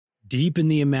Deep in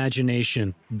the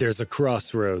imagination, there's a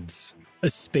crossroads, a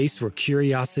space where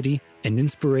curiosity and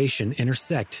inspiration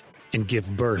intersect and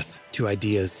give birth to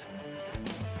ideas.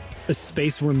 A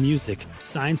space where music,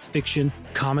 science fiction,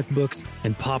 comic books,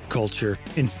 and pop culture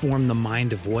inform the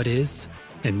mind of what is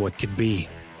and what could be.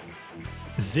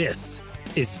 This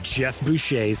is Jeff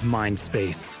Boucher's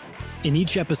Mindspace. In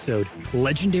each episode,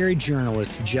 legendary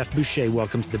journalist Jeff Boucher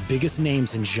welcomes the biggest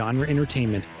names in genre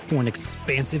entertainment for an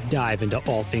expansive dive into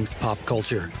all things pop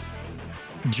culture.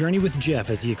 Journey with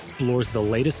Jeff as he explores the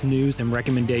latest news and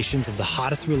recommendations of the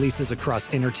hottest releases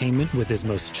across entertainment with his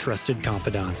most trusted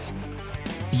confidants.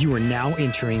 You are now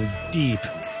entering deep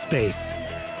space.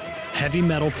 Heavy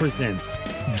Metal presents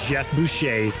Jeff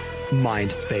Boucher's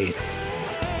Mindspace.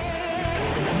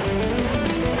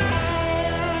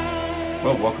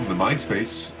 Well, welcome to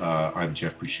Mindspace. I'm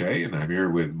Jeff Boucher, and I'm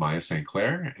here with Maya St.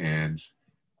 Clair. And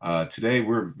today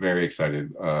we're very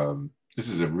excited. This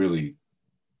is a really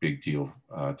big deal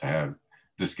to have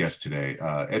this guest today.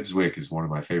 Ed Zwick is one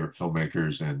of my favorite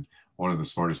filmmakers and one of the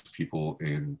smartest people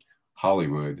in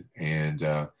Hollywood. And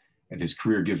his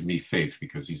career gives me faith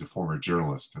because he's a former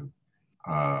journalist. And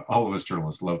all of us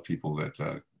journalists love people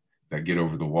that get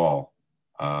over the wall.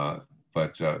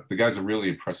 But the guy's a really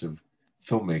impressive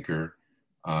filmmaker.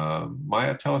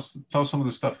 Maya, tell us some of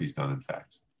the stuff he's done, in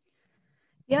fact.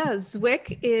 Yeah,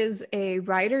 Zwick is a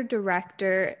writer,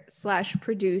 director /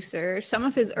 producer. Some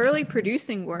of his early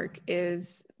producing work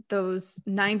is those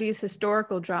 90s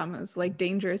historical dramas like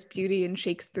Dangerous Beauty and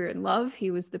Shakespeare in Love.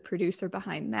 He was the producer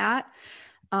behind that.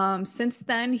 Since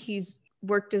then, he's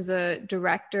worked as a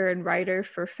director and writer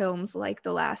for films like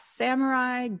The Last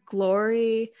Samurai,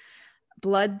 Glory,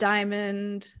 Blood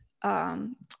Diamond,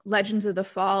 Legends of the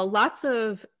Fall, lots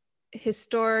of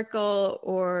historical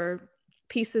or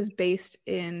pieces based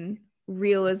in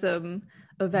realism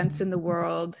events in the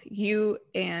world. You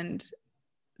and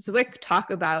Zwick talk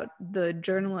about the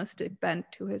journalistic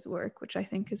bent to his work, which I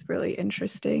think is really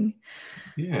interesting.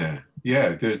 Yeah,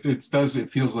 it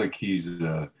feels like his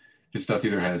stuff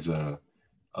either has a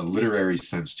literary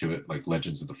sense to it, like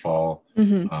Legends of the Fall,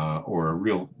 or a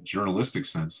real journalistic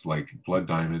sense, like Blood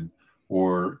Diamond,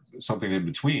 or something in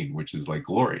between, which is like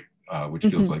Glory, which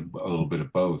feels like a little bit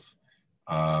of both.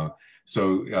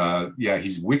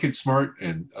 He's wicked smart,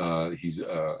 and he's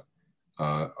a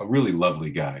really lovely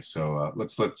guy. So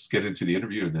let's get into the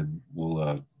interview, and then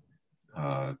we'll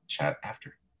chat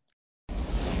after.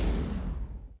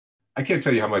 I can't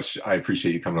tell you how much I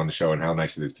appreciate you coming on the show and how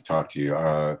nice it is to talk to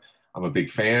you. I'm a big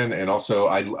fan, and also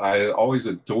I always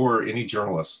adore any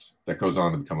journalist that goes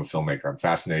on to become a filmmaker. I'm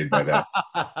fascinated by that,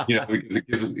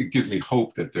 because it gives me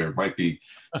hope that there might be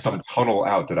some tunnel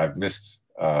out that I've missed.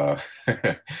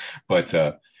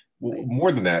 But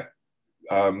more than that,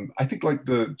 I think like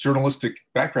the journalistic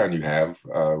background you have,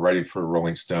 writing for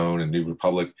Rolling Stone and New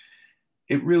Republic,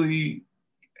 it really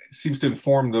seems to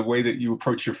inform the way that you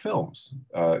approach your films.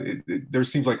 There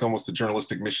seems like almost a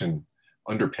journalistic mission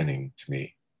underpinning to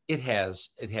me. It has.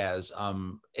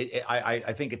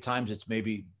 I think at times it's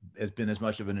maybe has been as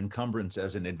much of an encumbrance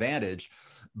as an advantage,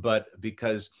 but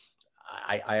because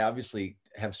I obviously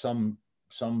have some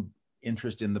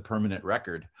interest in the permanent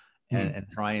record and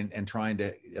trying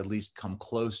to at least come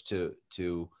close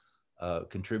to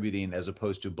contributing as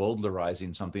opposed to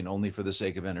bowdlerizing something only for the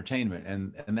sake of entertainment,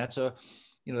 and that's a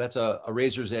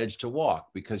razor's edge to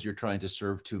walk because you're trying to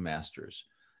serve two masters,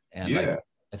 and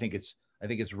I think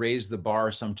it's raised the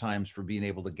bar sometimes for being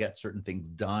able to get certain things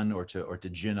done or to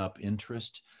gin up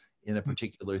interest in a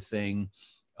particular thing,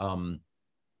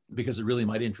 because it really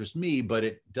might interest me, but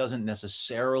it doesn't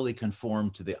necessarily conform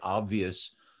to the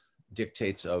obvious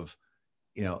dictates of,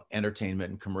 entertainment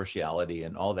and commerciality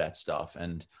and all that stuff.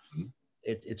 And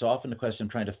it's often a question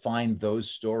of trying to find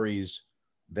those stories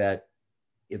that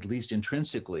at least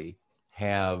intrinsically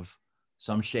have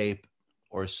some shape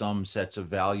or some sets of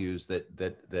values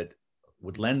that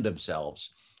would lend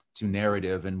themselves to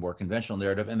narrative and more conventional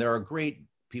narrative. And there are great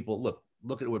people.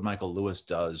 Look at what Michael Lewis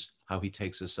does, how he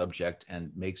takes a subject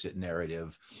and makes it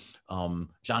narrative.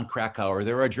 Jon Krakauer,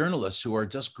 there are journalists who are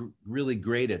just really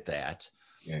great at that.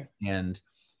 Yeah. And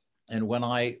when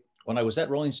I was at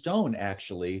Rolling Stone,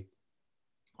 actually,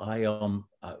 I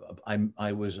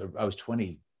was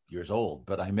 20 years old,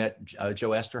 but I met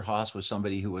Joe Esterhaus was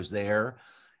somebody who was there,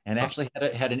 and actually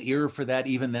had an ear for that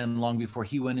even then, long before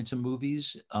he went into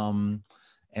movies.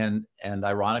 And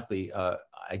ironically,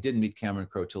 I didn't meet Cameron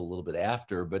Crowe till a little bit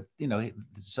after, but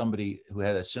somebody who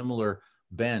had a similar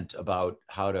bent about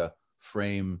how to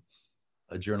frame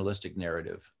a journalistic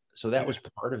narrative. So that was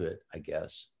part of it, I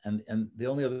guess. And the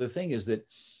only other thing is that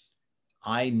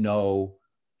I know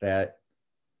that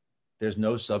there's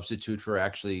no substitute for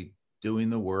actually doing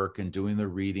the work and doing the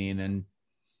reading and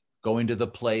going to the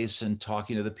place and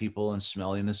talking to the people and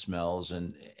smelling the smells.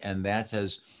 And that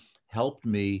has helped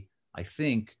me, I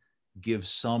think, give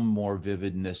some more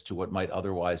vividness to what might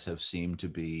otherwise have seemed to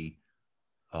be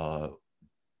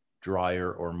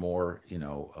drier or more,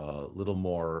 a little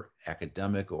more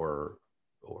academic or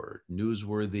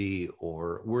newsworthy,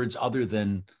 or words other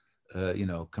than,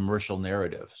 commercial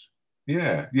narratives.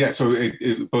 Yeah. So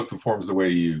it both informs the way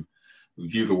you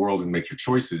view the world and make your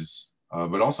choices,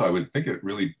 but also I would think it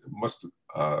really must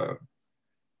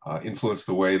influence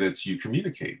the way that you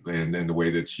communicate and the way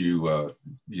that you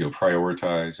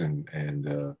prioritize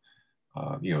and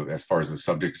as far as the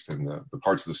subjects and the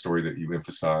parts of the story that you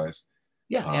emphasize.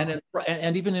 Yeah,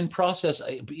 and even in process,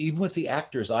 even with the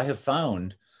actors, I have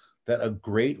found that a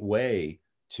great way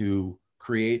to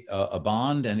create a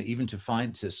bond and even to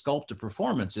sculpt a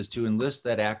performance is to enlist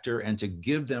that actor and to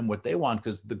give them what they want,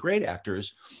 because the great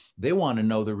actors, they want to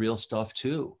know the real stuff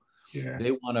too. Yeah. They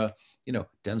want to,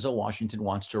 Denzel Washington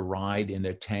wants to ride in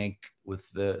a tank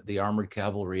with the armored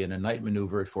cavalry in a night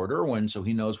maneuver at Fort Irwin, so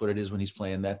he knows what it is when he's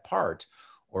playing that part.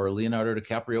 Or Leonardo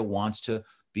DiCaprio wants to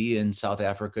be in South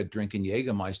Africa drinking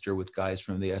Jägermeister with guys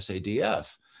from the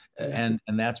SADF. And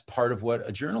that's part of what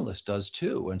a journalist does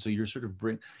too. And so you're sort of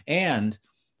and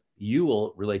you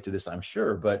will relate to this, I'm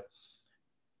sure, but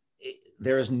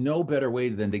there is no better way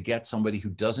than to get somebody who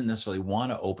doesn't necessarily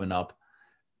want to open up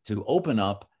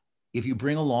if you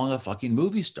bring along a fucking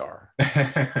movie star.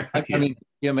 I'm sitting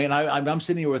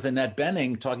here with Annette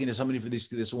Bening talking to somebody for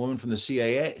this woman from the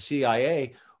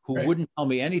CIA who wouldn't tell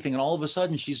me anything. And all of a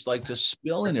sudden she's like just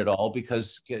spilling it all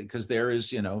because there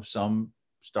is, some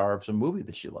star of some movie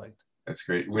that she liked. That's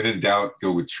great. When in doubt,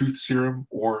 go with truth serum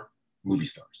or movie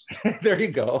stars. There you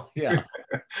go. Yeah.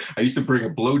 I used to bring a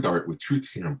blow dart with truth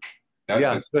serum.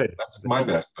 That's good. That's my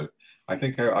best, but I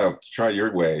think I'll try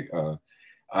your way.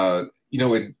 In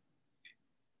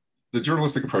the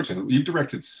journalistic approach, and you've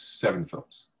directed 7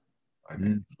 films. I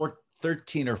mean,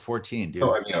 13 or 14, dude.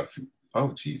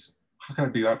 Oh, geez. How can I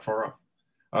be that far off?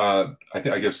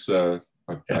 I guess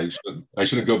I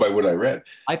shouldn't go by what I read.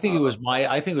 I think it was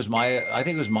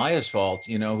Maya's fault,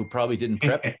 who probably didn't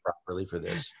prep me properly for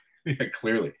this. Yeah,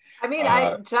 clearly. I mean,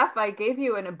 Jeff, I gave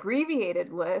you an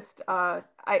abbreviated list. I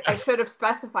should have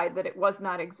specified that it was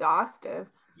not exhaustive.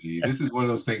 This is one of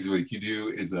those things like you do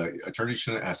is attorneys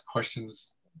shouldn't ask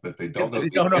questions that they don't know. They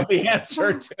don't know the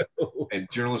answer to. And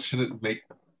journalists shouldn't make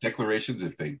declarations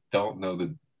if they don't know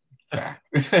the fact.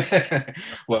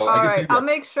 Well, all right, I'll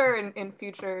make sure in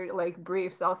future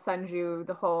briefs I'll send you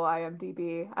the whole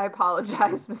IMDb. I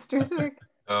apologize, Mr. Zwick.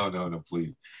 No,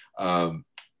 please.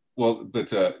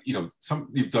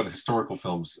 You've done historical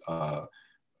films,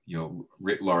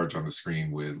 writ large on the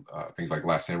screen with things like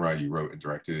Last Samurai you wrote and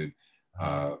directed,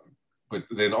 but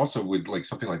then also with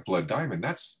something like Blood Diamond.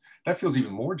 That feels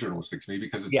even more journalistic to me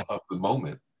because it's of the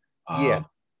moment. Do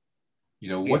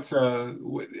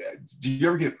you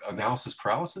ever get analysis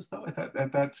paralysis though at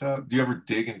that? Do you ever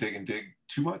dig and dig and dig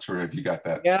too much, or have you got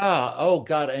that? Yeah. Oh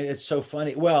God, it's so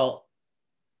funny. Well,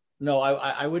 no,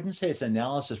 I wouldn't say it's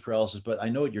analysis paralysis, but I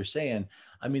know what you're saying.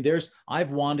 I mean,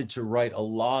 I've wanted to write a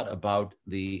lot about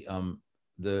the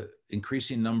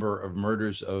increasing number of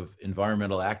murders of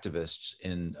environmental activists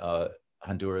in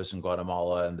Honduras and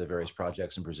Guatemala and the various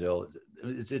projects in Brazil.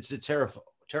 It's a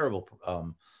terrible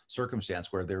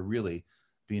circumstance where they're really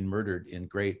being murdered in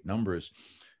great numbers.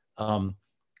 And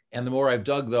the more I've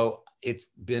dug, though, it's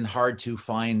been hard to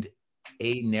find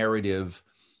a narrative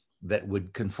that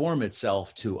would conform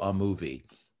itself to a movie,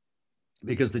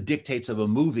 because the dictates of a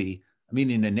movie,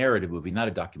 meaning a narrative movie, not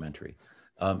a documentary,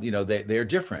 they're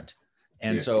different.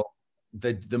 And so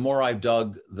the more I've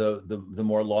dug, the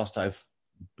more lost I've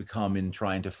become in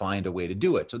trying to find a way to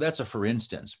do it. So that's for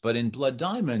instance. But in Blood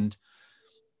Diamond,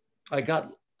 I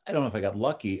don't know if I got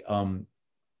lucky.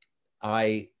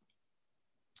 I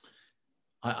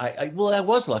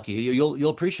was lucky. You'll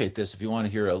appreciate this if you want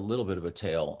to hear a little bit of a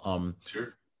tale.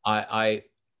 Sure. I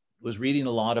was reading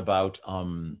a lot about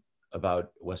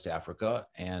West Africa,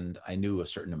 and I knew a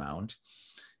certain amount.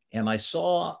 And I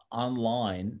saw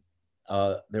online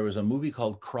there was a movie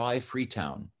called Cry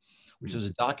Freetown, which was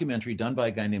a documentary done by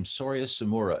a guy named Soria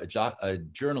Samura, a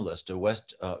journalist,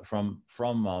 from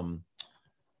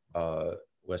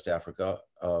West Africa,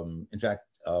 in fact,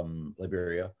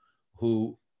 Liberia,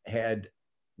 who had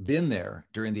been there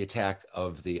during the attack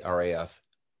of the RAF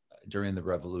during the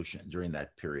revolution, during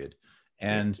that period.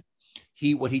 And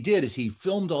what he did is he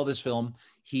filmed all this film.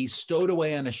 He stowed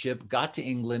away on a ship, got to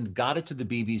England, got it to the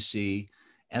BBC,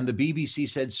 and the BBC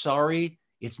said, sorry,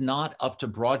 it's not up to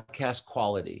broadcast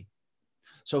quality.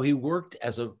 So he worked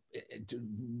as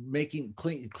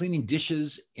cleaning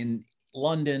dishes in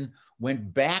London,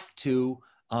 went back to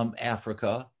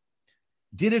Africa,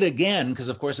 did it again, because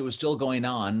of course it was still going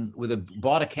on,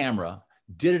 bought a camera,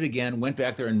 did it again, went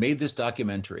back there and made this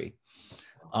documentary.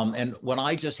 And when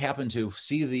I just happened to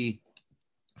see the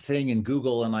thing in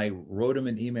Google, and I wrote him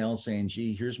an email saying,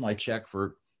 gee, here's my check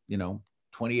for,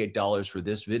 $28 for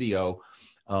this video.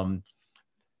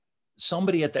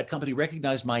 Somebody at that company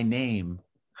recognized my name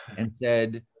and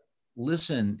said,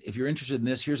 listen, if you're interested in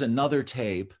this, here's another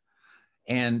tape.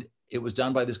 And it was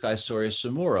done by this guy, Soria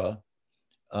Samura,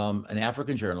 an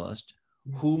African journalist,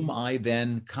 whom I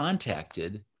then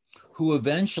contacted, who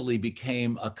eventually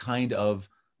became a kind of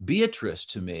Beatrice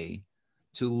to me,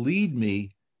 to lead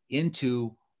me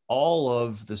into all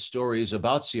of the stories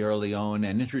about Sierra Leone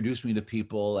and introduced me to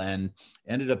people, and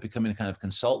ended up becoming a kind of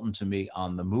consultant to me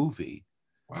on the movie.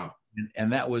 Wow.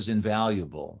 And that was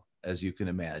invaluable, as you can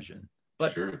imagine.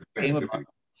 But sure.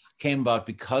 came about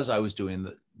because I was doing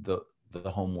the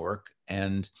homework,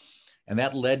 and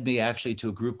that led me actually to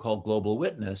a group called Global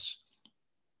Witness,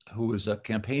 who was a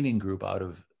campaigning group out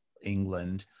of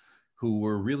England, who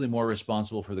were really more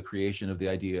responsible for the creation of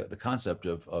the concept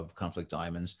of conflict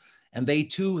diamonds. And they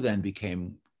too then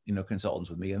became, consultants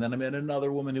with me. And then I met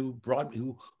another woman who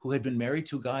had been married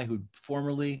to a guy who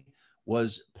formerly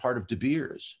was part of De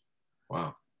Beers.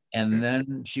 Wow. And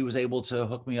then she was able to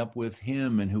hook me up with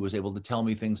him, and who was able to tell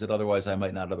me things that otherwise I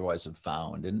might not otherwise have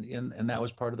found. And that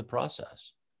was part of the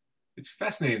process. It's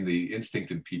fascinating, the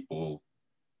instinct in people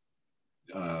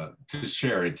to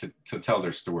share and to tell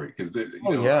their story. Because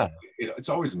it's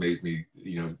always amazed me,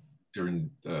 during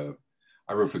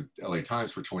I wrote for LA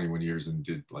Times for 21 years and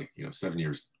did 7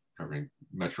 years covering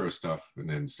Metro stuff, and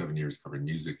then 7 years covering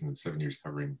music, and then 7 years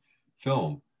covering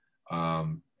film.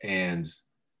 And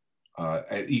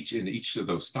in each of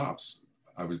those stops,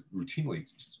 I was routinely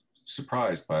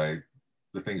surprised by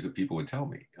the things that people would tell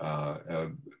me.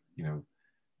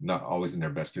 Not always in their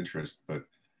best interest, but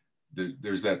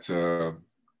there's that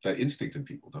instinct in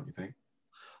people, don't you think?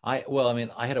 I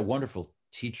had a wonderful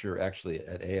teacher actually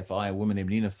at AFI, a woman named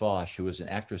Nina Foch, who was an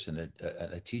actress and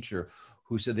a teacher,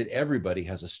 who said that everybody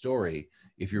has a story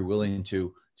if you're willing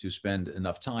to spend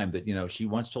enough time. That, she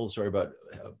once told a story about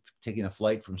taking a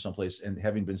flight from someplace and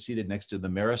having been seated next to the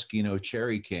maraschino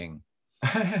cherry king.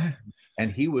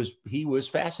 And he was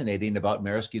fascinating about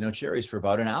maraschino cherries for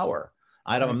about an hour.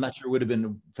 I'm not sure it would have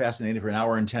been fascinating for an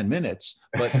hour and 10 minutes,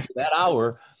 but that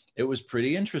hour, it was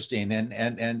pretty interesting.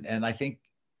 And I think,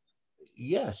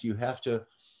 yes, you have to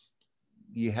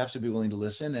be willing to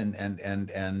listen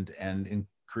and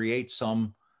create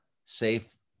some safe,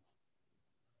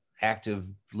 active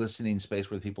listening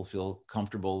space where people feel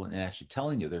comfortable in actually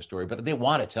telling you their story. But they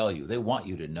want to tell you, they want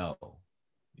you to know.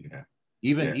 Yeah.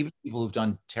 Even people who've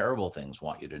done terrible things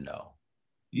want you to know.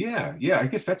 Yeah. I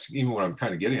guess that's even what I'm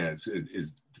kind of getting at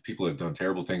is the people that have done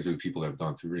terrible things, or the people that have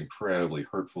done through incredibly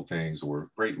hurtful things, or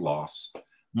great loss,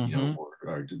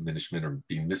 or diminishment, or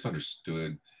being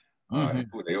misunderstood. And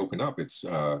when they open up, it's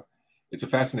a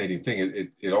fascinating thing.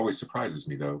 It always surprises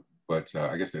me though, but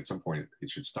I guess at some point it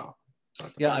should stop.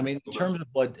 Yeah, in terms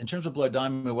of Blood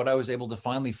Diamond, what I was able to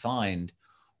finally find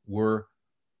were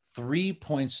 3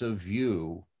 points of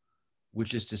view,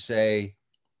 which is to say,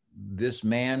 this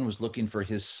man was looking for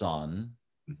his son.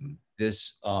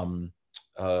 This,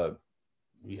 whatever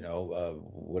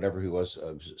he was,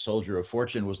 a soldier of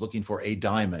fortune, was looking for a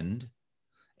diamond,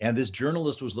 and this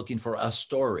journalist was looking for a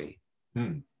story.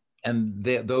 And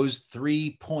those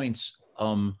 3 points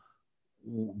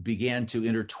began to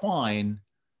intertwine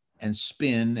and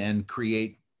spin and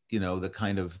create, the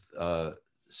kind of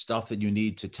stuff that you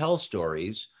need to tell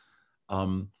stories.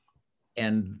 And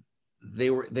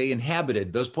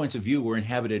those points of view were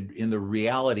inhabited in the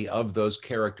reality of those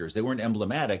characters. They weren't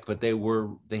emblematic, but they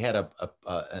had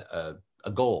a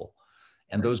goal.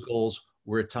 And those goals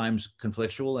were at times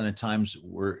conflictual and at times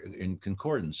were in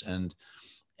concordance. And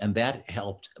that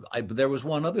helped. There was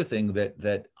one other thing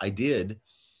that I did,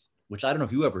 which I don't know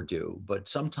if you ever do, but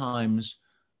sometimes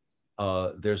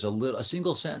there's a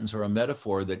single sentence or a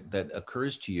metaphor that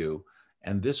occurs to you.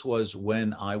 And this was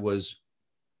when I was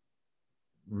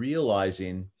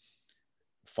realizing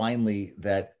finally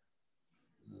that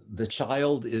the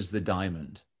child is the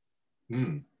diamond.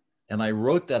 And I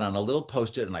wrote that on a little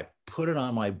Post-it and I put it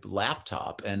on my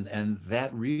laptop, and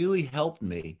that really helped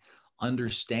me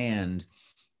understand,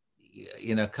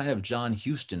 in a kind of John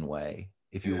Huston way,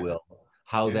 if you will,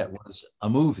 how that was a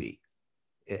movie.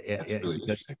 That's really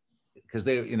interesting. Because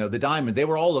the diamond, they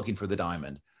were all looking for the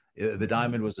diamond. The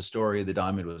diamond was a story. The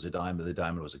diamond was a diamond. The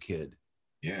diamond was a kid.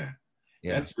 Yeah.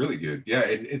 That's really good. Yeah,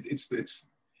 it's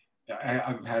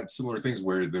I've had similar things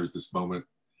where there's this moment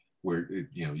where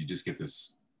you just get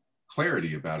this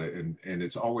clarity about it, and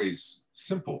it's always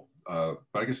simple. But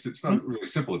I guess it's not really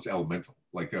simple; it's elemental.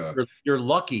 Like you're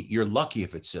lucky. You're lucky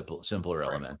if it's simple or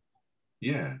elemental.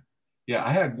 Yeah, yeah. I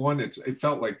had one. It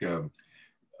felt like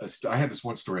I had this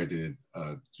one story I did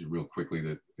real quickly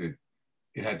that it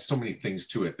had so many things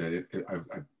to it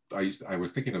that I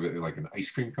was thinking of it like an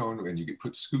ice cream cone, and you could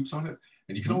put scoops on it,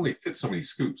 and you can only fit so many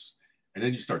scoops, and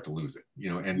then you start to lose it,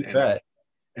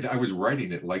 and I was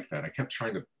writing it like that. I kept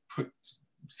trying to put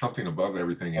something above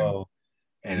everything,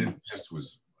 and it just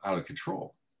was out of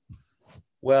control.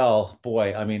 Well,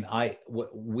 boy, I mean,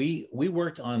 we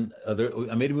worked on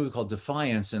I made a movie called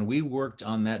Defiance, and we worked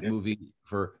on that movie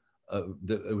for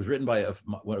it was written by a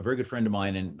very good friend of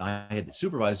mine, and I had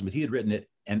supervised him, but he had written it,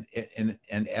 and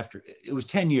after it was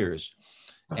 10 years,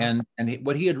 and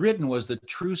what he had written was the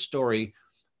true story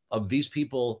of these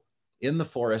people in the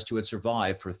forest who had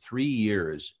survived for 3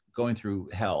 years, going through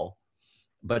hell,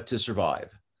 but to survive.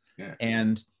 Yeah.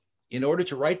 And in order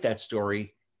to write that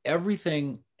story,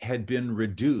 everything had been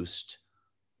reduced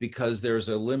because there's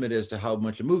a limit as to how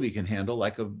much a movie can handle,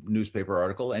 like a newspaper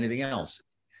article, anything else.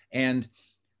 And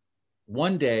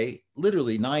one day,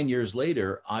 literally 9 years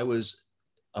later, I was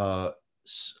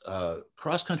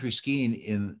cross-country skiing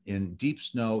in deep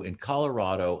snow in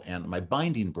Colorado, and my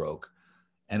binding broke,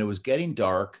 and it was getting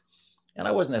dark, and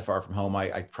I wasn't that far from home.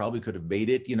 I probably could have made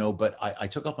it, but I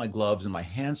took off my gloves and my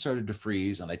hands started to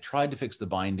freeze, and I tried to fix the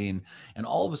binding, and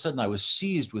all of a sudden I was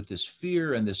seized with this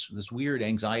fear and this weird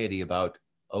anxiety about,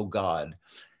 oh God.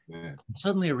 Yeah.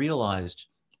 Suddenly I realized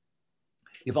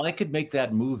if I could make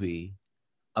that movie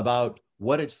about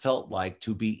what it felt like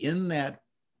to be in that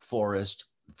forest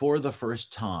for the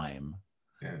first time,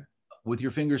 with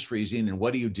your fingers freezing, and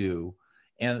what do you do?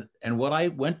 And what I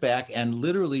went back and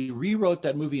literally rewrote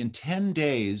that movie in 10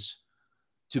 days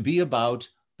to be about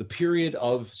the period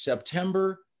of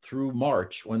September through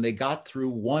March, when they got through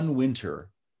one winter.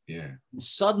 Yeah. And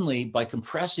suddenly, by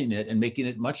compressing it and making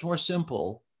it much more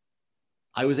simple,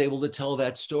 I was able to tell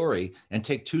that story and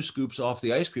take 2 scoops off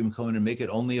the ice cream cone and make it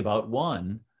only about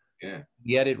one. Yeah.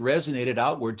 Yet it resonated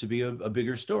outward to be a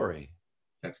bigger story.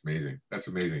 That's amazing. That's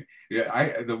amazing.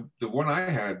 Yeah. The one I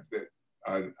had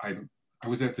that I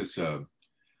was at this, I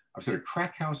was at a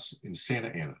crack house in Santa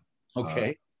Ana.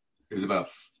 Okay. It was about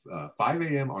 5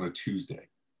 a.m. on a Tuesday.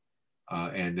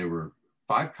 And there were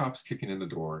 5 cops kicking in the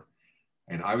door.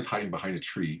 And I was hiding behind a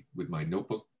tree with my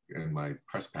notebook and my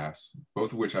press pass,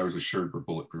 both of which I was assured were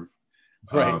bulletproof.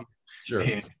 Right. Sure.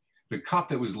 And the cop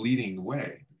that was leading the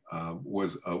way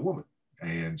was a woman.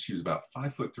 And she was about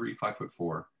 5'3",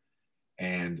 5'4".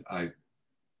 And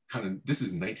this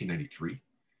is 1993.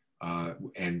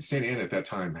 And Santa Ana at that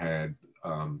time had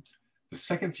the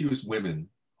second fewest women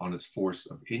on its force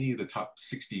of any of the top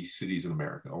 60 cities in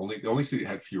America. The only city that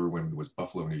had fewer women was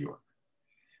Buffalo, New York.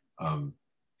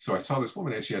 So I saw this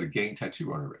woman, and she had a gang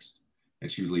tattoo on her wrist,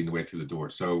 and she was leading the way through the door.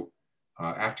 So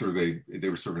after they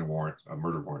were serving a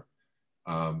murder warrant,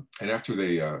 and after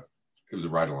it was a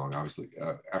ride along, obviously.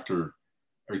 After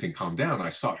everything calmed down, I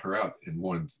sought her out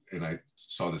and I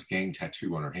saw this gang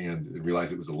tattoo on her hand and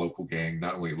realized it was a local gang,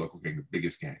 not only a local gang, the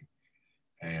biggest gang,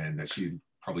 and that she had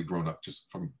probably grown up just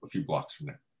from a few blocks from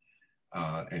there.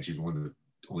 And she's one of the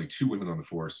only 2 women on the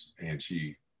force, and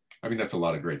that's a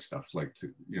lot of great stuff. So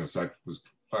I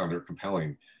found her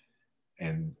compelling.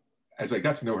 And as I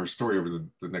got to know her story over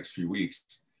the next few weeks,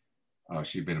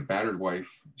 she had been a battered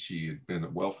wife. She had been a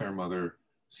welfare mother,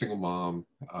 single mom.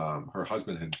 Her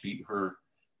husband had beat her.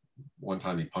 One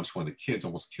time he punched one of the kids,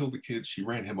 almost killed the kids. She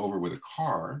ran him over with a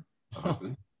car,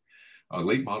 a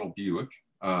late model Buick.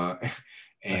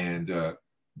 And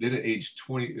then at age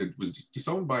 20, it was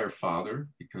disowned by her father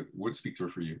because wouldn't speak to her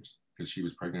for years because she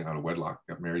was pregnant out of wedlock,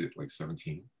 got married at like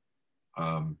 17.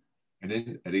 And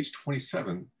then at age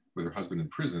 27, with her husband in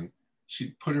prison,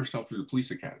 she put herself through the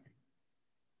police academy.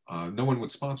 No one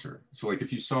would sponsor her. So like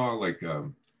if you saw like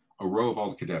a row of all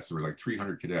the cadets, there were like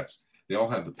 300 cadets, they all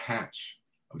have the patch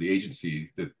of the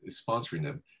agency that is sponsoring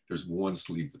them. There's one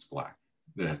sleeve that's black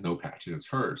that has no patch, and it's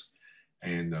hers.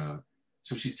 And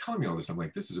so she's telling me all this. I'm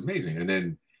like, this is amazing. And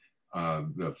then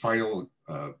the final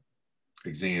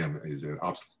exam is an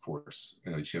obstacle course.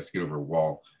 She has to get over a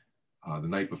wall. The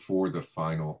night before the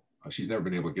final, she's never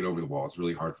been able to get over the wall. It's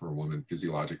really hard for a woman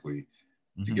physiologically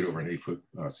to get over an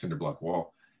 8-foot cinder block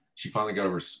wall. She finally got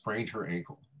over, sprained her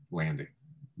ankle landing.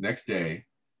 Next day,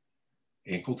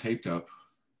 ankle taped up,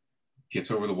 gets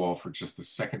over the wall for just the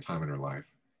second time in her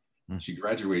life. She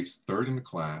graduates 3rd in the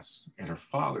class, and her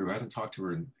father, who hasn't talked to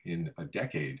her in a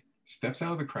decade, steps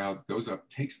out of the crowd, goes up,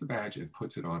 takes the badge, and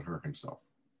puts it on her himself.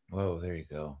 Whoa, there you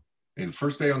go. And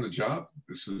first day on the job,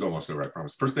 this is almost over, I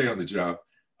promise. First day on the job,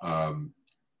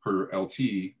 her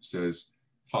LT says,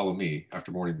 "Follow me."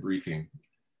 After morning briefing,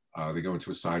 they go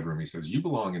into a side room. He says, "You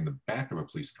belong in the back of a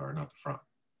police car, not the front.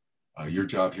 Your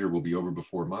job here will be over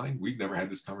before mine. We've never had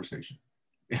this conversation."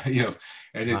 You know,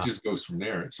 and it just goes from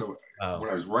there. So when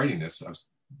I was writing this,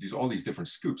 all these different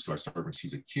scoops. Do I start when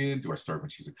she's a kid? Do I start when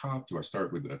she's a cop? Do I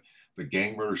start with the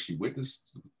gang murder she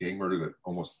witnessed, the gang murder that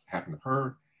almost happened to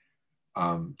her?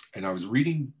 And I was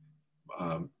reading,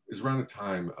 it was around the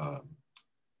time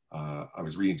I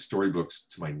was reading storybooks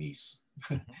to my niece.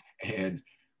 And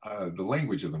the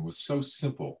language of them was so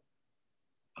simple.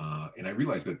 And I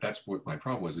realized that that's what my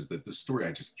problem was, is that this story,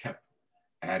 I just kept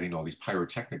adding all these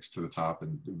pyrotechnics to the top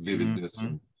and vividness.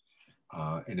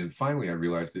 And then finally I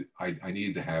realized that I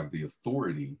needed to have the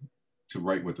authority to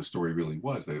write what the story really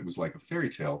was, that it was like a fairy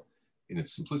tale in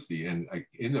its simplicity. And I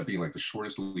ended up being like the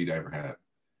shortest lead I ever had.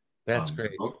 That's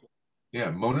great.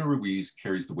 Yeah, Mona Ruiz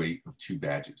carries the weight of 2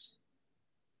 badges,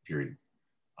 period.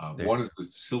 One is the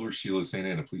Silver Shield of Santa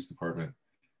Ana Police Department.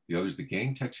 The other is the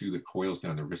gang tattoo that coils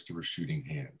down the wrist of her shooting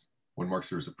hand. One marks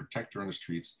her as a protector on the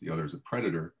streets. The other is a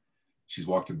predator. She's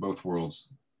walked in both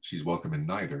worlds. She's welcome in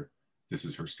neither. This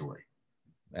is her story.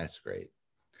 That's great.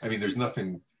 I mean, there's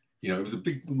nothing, you know, it was a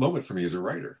big moment for me as a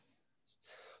writer.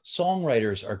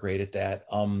 Songwriters are great at that.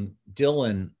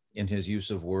 Dylan, in his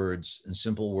use of words and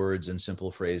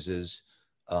simple phrases.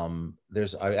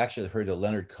 I actually heard a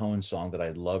Leonard Cohen song that I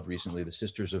loved recently, The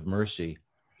Sisters of Mercy.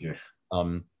 Yeah.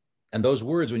 And those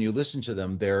words, when you listen to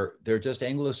them, they're just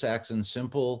Anglo-Saxon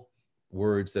simple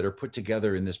words that are put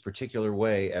together in this particular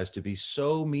way as to be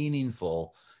so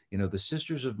meaningful. You know, the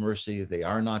Sisters of Mercy, they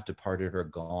are not departed or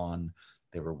gone.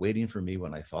 They were waiting for me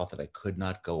when I thought that I could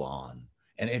not go on.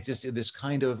 And it's just this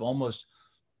kind of almost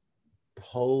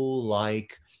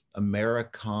Poe-like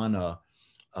Americana,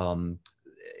 and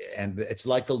it's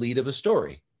like the lead of a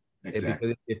story.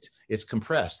 Exactly. It's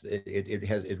compressed.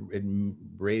 It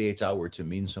radiates outward to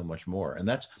mean so much more. And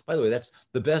that's, by the way, that's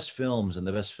the best films and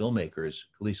the best filmmakers,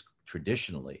 at least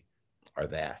traditionally, are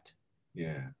that.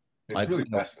 Yeah, it's really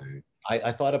fascinating.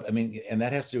 I thought of, I mean, and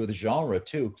that has to do with the genre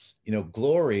too. You know,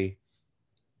 Glory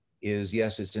is,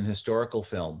 yes, it's an historical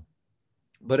film,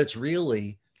 but it's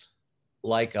really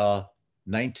like a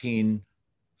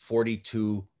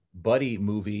 1942 buddy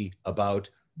movie about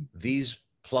these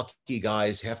plucky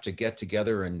guys have to get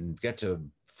together and get to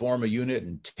form a unit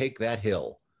and take that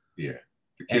hill. Yeah.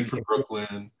 The kid from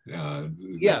Brooklyn.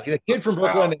 The kid from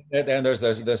Brooklyn. And there's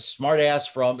the smart ass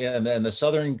from, and then the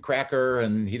Southern cracker,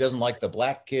 and he doesn't like the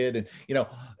black kid. And, you know,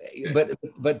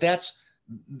 but that's,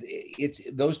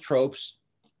 those tropes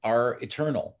are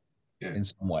eternal in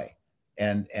some way.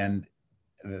 And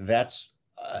that's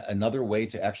another way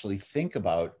to actually think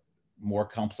about more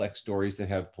complex stories that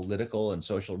have political and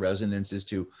social resonance, is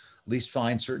to at least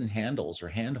find certain handles or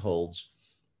handholds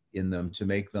in them to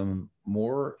make them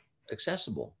more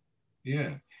accessible.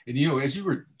 Yeah. And, you know, as you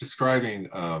were describing,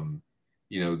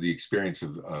 you know, the experience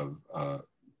of the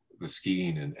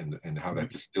skiing and how that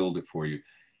distilled it for you,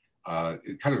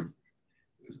 it kind of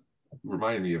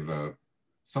reminded me of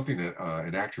something that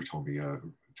an actor told me,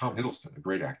 Tom Hiddleston, a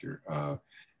great actor.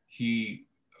 He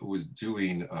was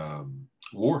doing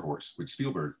War Horse with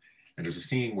Spielberg, and there's a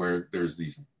scene where there's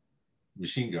these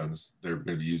machine guns that are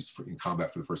going to be used in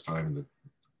combat for the first time, and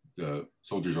the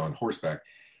soldiers are on horseback,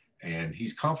 and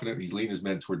he's confident, he's leading his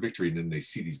men toward victory, and then they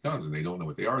see these guns and they don't know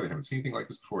what they are, they haven't seen anything like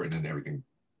this before, and then everything,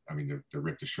 I mean, they're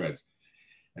ripped to shreds.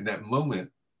 And that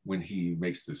moment when he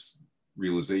makes this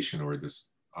realization or this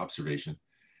observation,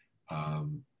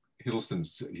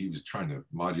 Hiddleston, he was trying to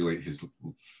modulate his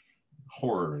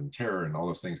horror and terror and all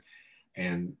those things.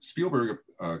 And Spielberg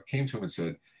came to him and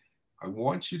said, I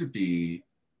want you to be,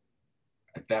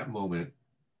 at that moment,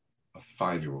 a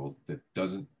 5-year-old that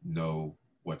doesn't know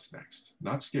what's next.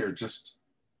 Not scared, just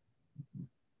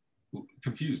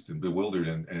confused and bewildered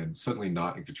and suddenly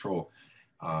not in control.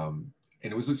 And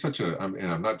it was such a, and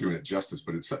I'm not doing it justice,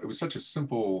 but it was such a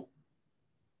simple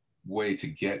way to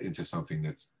get into something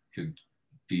that could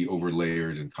be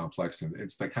overlayered and complex. And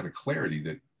it's that kind of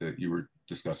clarity that you were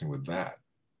discussing with that.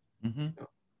 Mm-hmm.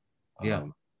 I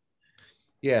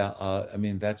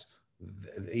mean, that's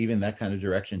even that kind of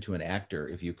direction to an actor.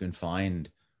 If you can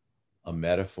find a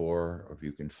metaphor, or if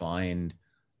you can find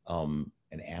an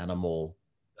animal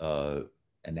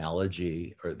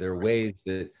analogy, or there are ways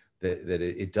that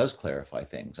it does clarify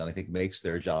things, and I think makes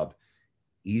their job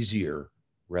easier,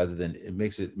 rather than it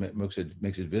makes it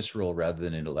visceral rather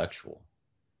than intellectual.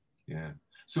 Yeah.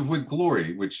 So with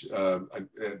Glory, which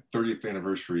 30th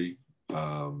anniversary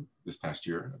this past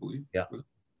year, I believe. Yeah.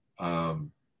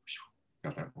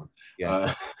 got that one.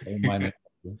 Yeah.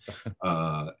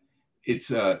 It's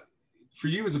for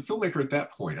you as a filmmaker at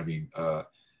that point. I mean,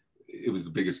 it was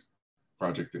the biggest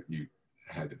project that you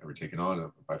had ever taken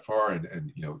on by far,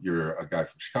 and you know, you're a guy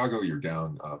from Chicago. You're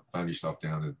down, found yourself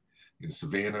down in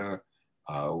Savannah,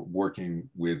 working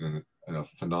with a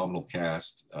phenomenal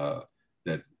cast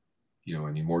that, you know,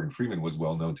 I mean, Morgan Freeman was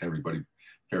well known to everybody.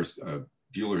 Ferris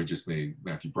Bueller had just made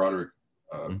Matthew Broderick,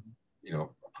 you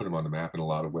know, put him on the map in a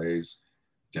lot of ways.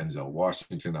 Denzel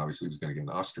Washington obviously was going to get an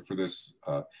Oscar for this.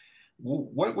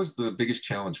 What was the biggest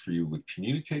challenge for you with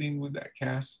communicating with that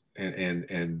cast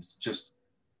and just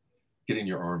getting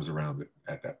your arms around it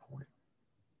at that point?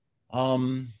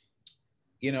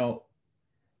 You know,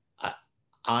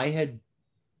 I had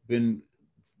been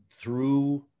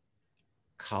through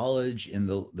college in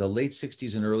the late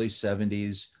 60s and early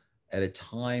 70s at a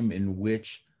time in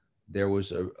which there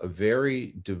was a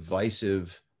very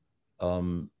divisive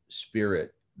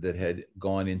spirit that had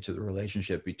gone into the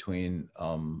relationship between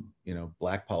you know,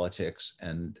 Black politics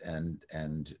and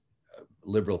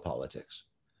liberal politics.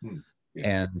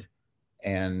 Yeah.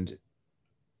 And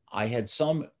I had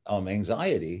some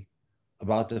anxiety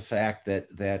about the fact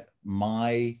that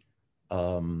my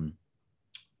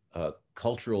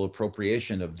cultural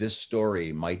appropriation of this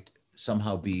story might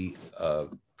somehow be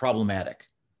problematic.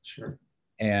 Sure.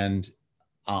 And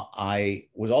I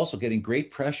was also getting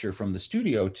great pressure from the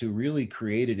studio to really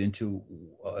create it into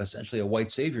essentially a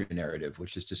white savior narrative,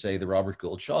 which is to say the Robert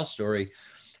Gould Shaw story.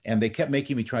 And they kept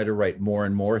making me try to write more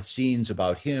and more scenes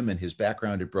about him and his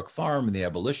background at Brook Farm and the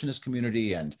abolitionist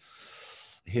community, and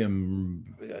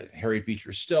him, Harriet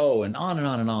Beecher Stowe, and on and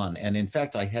on and on. And in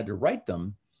fact, I had to write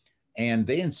them. And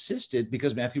they insisted,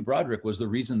 because Matthew Broderick was the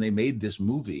reason they made this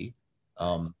movie,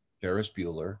 Ferris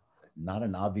Bueller, not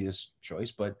an obvious choice,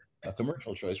 but a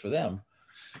commercial choice for them.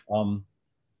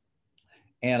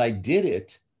 And I did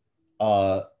it.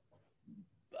 But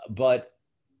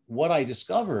what I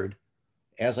discovered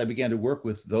as I began to work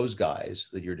with those guys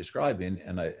that you're describing,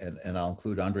 and I'll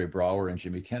include Andre Braugher and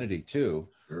Jimmy Kennedy too,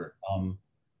 sure.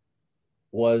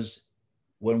 Was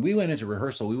when we went into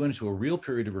rehearsal, we went into a real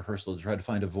period of rehearsal to try to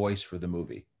find a voice for the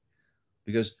movie,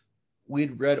 because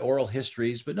we'd read oral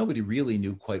histories, but nobody really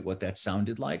knew quite what that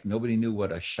sounded like. Nobody knew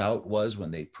what a shout was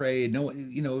when they prayed. No,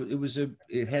 you know,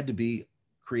 it had to be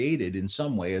created in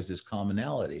some way as this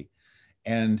commonality.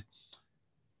 And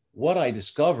what I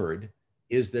discovered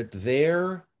is that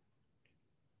their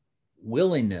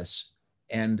willingness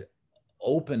and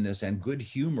openness and good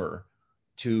humor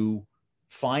to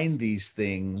find these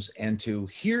things and to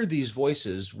hear these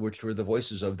voices, which were the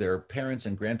voices of their parents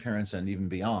and grandparents and even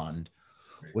beyond,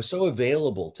 was so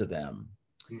available to them.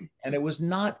 And it was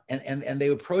not, and they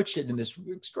approached it in this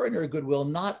extraordinary goodwill,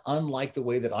 not unlike the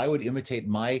way that I would imitate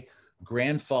my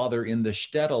grandfather in the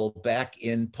shtetl back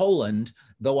in Poland,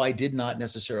 though I did not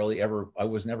necessarily I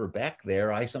was never back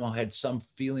there. I somehow had some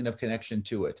feeling of connection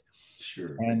to it.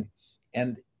 Sure.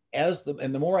 And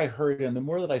the more I heard and the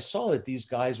more that I saw that these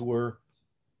guys were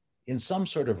in some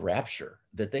sort of rapture,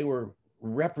 that they were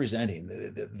representing,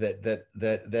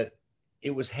 that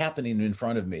it was happening in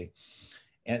front of me.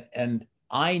 And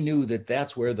I knew that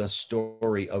that's where the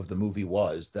story of the movie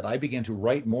was, that I began to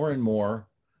write more and more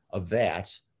of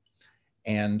that.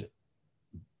 And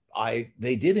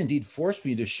they did indeed force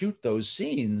me to shoot those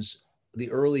scenes,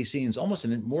 the early scenes, almost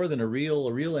in more than a reel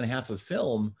and a half of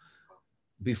film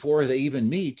before they even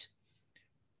meet.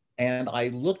 And I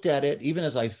looked at it, even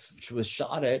as I was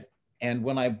shot it. And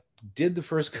when I did the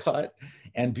first cut,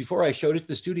 and before I showed it to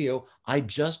the studio, I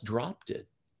just dropped it.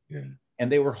 Yeah.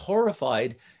 And they were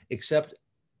horrified, except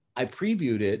I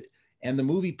previewed it. And the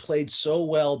movie played so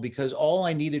well because all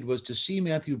I needed was to see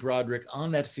Matthew Broderick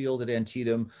on that field at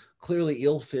Antietam, clearly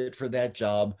ill fit for that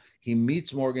job. He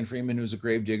meets Morgan Freeman, who's a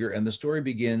gravedigger, and the story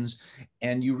begins.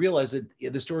 And you realize that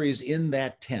the story is in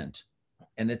that tent,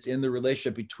 and it's in the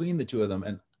relationship between the two of them.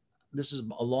 And this is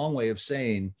a long way of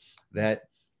saying that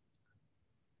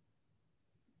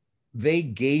they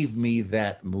gave me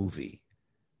that movie.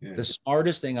 Yeah. The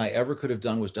smartest thing I ever could have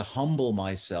done was to humble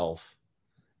myself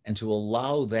and to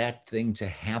allow that thing to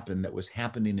happen that was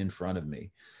happening in front of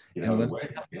me.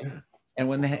 And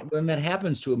when that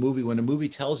happens to a movie, when a movie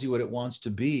tells you what it wants to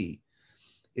be,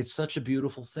 it's such a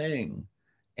beautiful thing.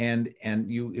 And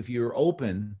if you're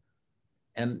open,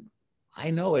 and I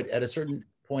know it at a certain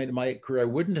point in my career, I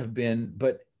wouldn't have been,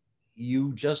 but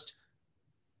you just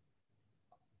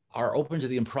are open to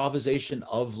the improvisation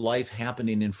of life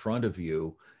happening in front of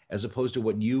you, as opposed to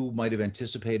what you might have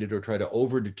anticipated or try to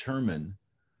overdetermine.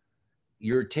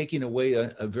 You're taking away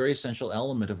a very essential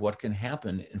element of what can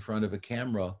happen in front of a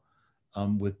camera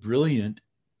with brilliant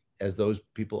as those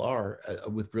people are,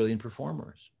 with brilliant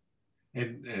performers.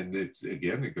 And it's,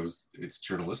 again, it's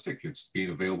journalistic. It's being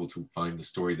available to find the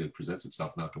story that presents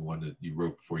itself, not the one that you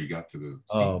wrote before you got to the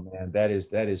scene. Oh man, that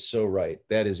is so right.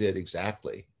 That is it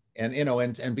exactly. And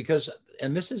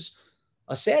and this is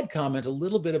a sad comment a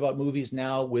little bit about movies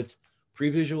now with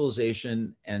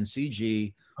pre-visualization and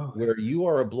CG, where you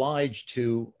are obliged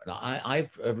to, and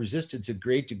I've resisted to a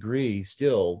great degree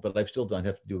still, but I've still done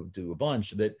have to do a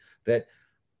bunch, that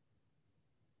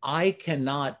I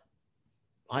cannot,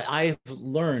 I've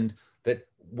learned that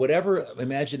whatever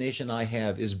imagination I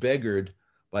have is beggared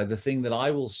by the thing that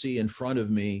I will see in front of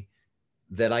me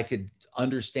that I could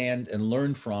understand and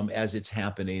learn from as it's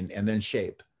happening and then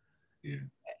shape. Yeah.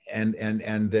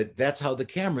 And that's how the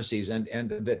camera sees, and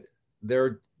that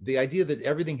the idea that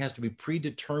everything has to be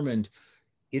predetermined,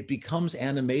 it becomes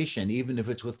animation, even if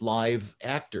it's with live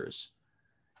actors.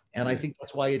 And I think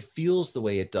that's why it feels the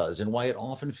way it does, and why it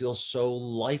often feels so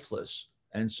lifeless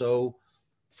and so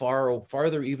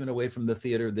farther even away from the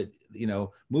theater that,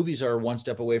 movies are one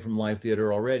step away from live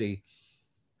theater already.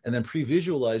 And then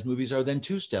pre-visualized movies are then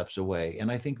 2 steps away.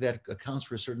 And I think that accounts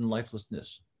for a certain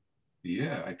lifelessness.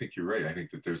 Yeah, I think you're right. I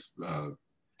think that there's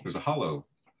a hollow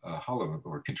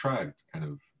or contrived kind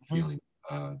of feeling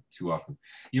too often.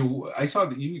 I saw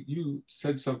that you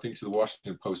said something to the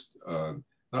Washington Post not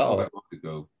all that long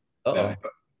ago.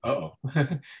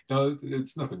 No,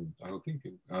 it's nothing. I don't think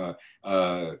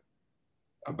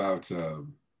about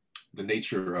the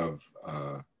nature of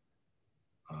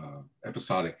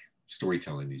episodic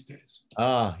storytelling these days.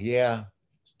 Yeah.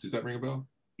 Does that ring a bell?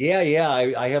 Yeah.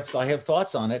 I have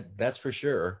thoughts on it. That's for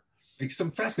sure. I'm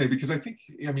fascinated because I think,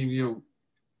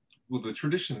 well, the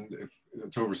tradition,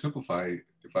 to oversimplify,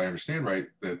 if I understand right,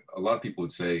 that a lot of people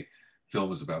would say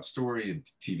film is about story and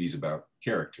TV is about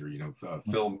character.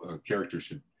 Film character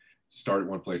should start at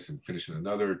one place and finish in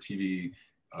another. TV,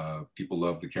 people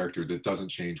love the character that doesn't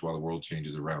change while the world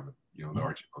changes around them. The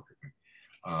Archie Bunker thing.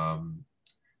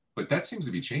 But that seems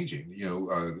to be changing.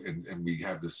 And we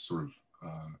have this sort of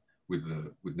with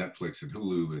Netflix and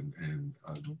Hulu and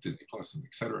Disney Plus and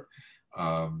et cetera.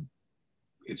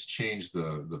 It's changed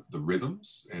the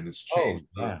rhythms, and it's changed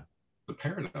the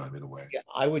paradigm in a way. Yeah,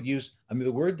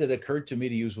 the word that occurred to me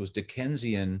to use was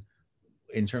Dickensian,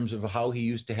 in terms of how he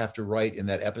used to have to write in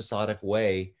that episodic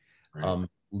way, right.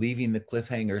 Leaving the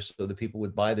cliffhanger so that people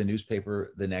would buy the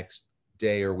newspaper the next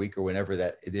day or week or whenever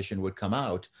that edition would come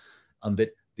out.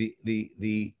 That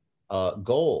the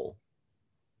goal,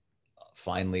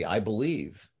 finally, I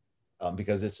believe,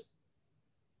 because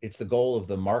it's the goal of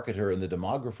the marketer and the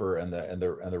demographer and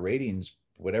the ratings,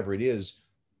 whatever it is,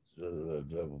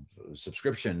 the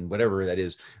subscription, whatever that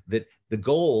is, that the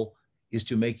goal is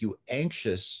to make you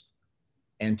anxious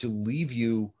and to leave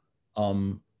you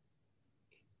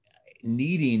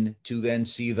needing to then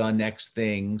see the next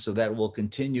thing, so that will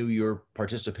continue your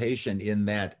participation in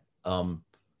that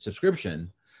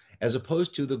subscription, as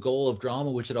opposed to the goal of drama,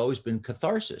 which had always been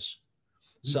catharsis,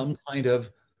 some kind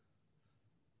of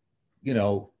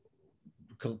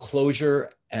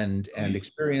closure and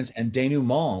experience and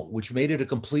denouement, which made it a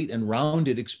complete and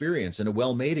rounded experience and a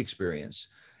well-made experience.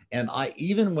 And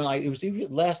even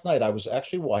last night, I was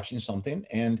actually watching something,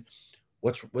 and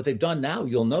what they've done now,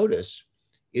 you'll notice,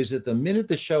 is that the minute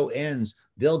the show ends,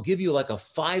 they'll give you like a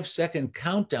 5-second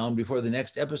countdown before the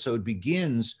next episode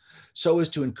begins, so as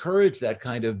to encourage that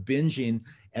kind of binging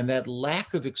and that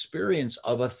lack of experience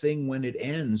of a thing when it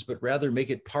ends, but rather make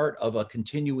it part of a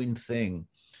continuing thing.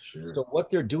 Sure. So what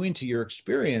they're doing to your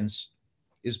experience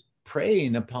is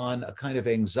preying upon a kind of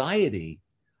anxiety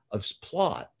of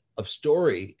plot, of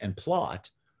story and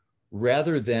plot,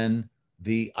 rather than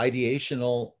the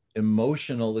ideational,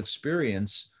 emotional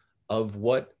experience of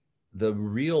what the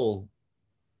real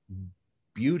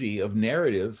beauty of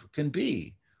narrative can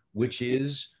be, which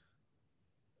is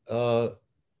the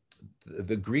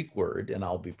Greek word, and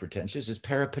I'll be pretentious, is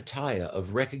peripeteia,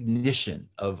 of recognition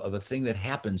of a thing that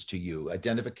happens to you,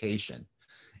 identification.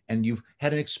 And you've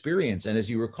had an experience. And as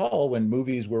you recall, when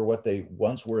movies were what they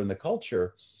once were in the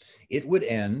culture, it would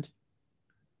end.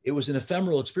 It was an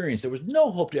ephemeral experience. There was no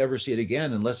hope to ever see it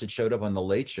again unless it showed up on the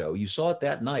Late Show. You saw it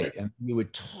that night, right, and you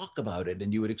would talk about it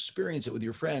and you would experience it with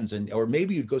your friends, or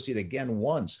maybe you'd go see it again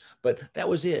once, but that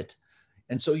was it.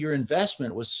 And so your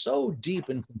investment was so deep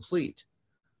and complete.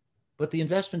 But the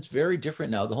investment's very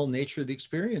different now. The whole nature of the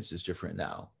experience is different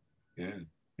now. Yeah,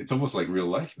 it's almost like real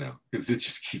life now, because it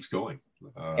just keeps going.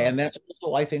 And that's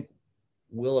also, I think,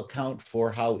 will account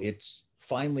for how it's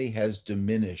finally has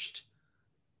diminished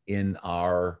in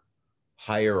our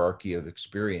hierarchy of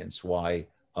experience, why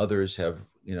others have,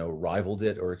 rivaled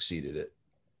it or exceeded it.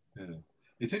 Yeah.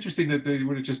 It's interesting that they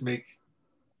would just make.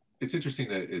 It's interesting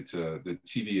that it's the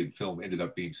TV and film ended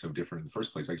up being so different in the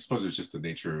first place. I suppose it's just the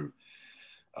nature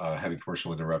of having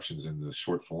commercial interruptions in the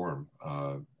short form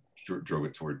drove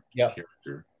it toward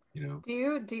character. You know.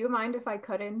 Do you mind if I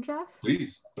cut in, Jeff?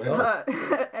 Please. Go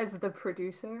ahead. As the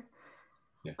producer.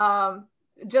 Yeah.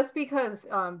 Just because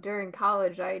during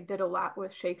college I did a lot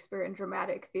with Shakespeare and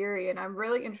dramatic theory, and I'm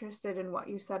really interested in what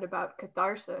you said about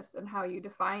catharsis and how you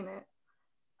define it,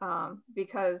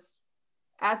 because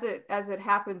as it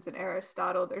happens in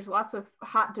Aristotle, there's lots of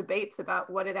hot debates about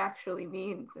what it actually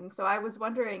means. And so I was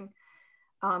wondering,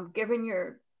 given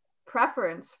your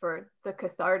preference for the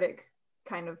cathartic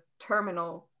kind of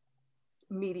terminal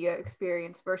media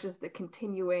experience versus the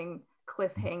continuing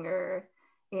cliffhanger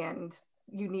and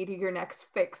you need your next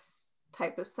fix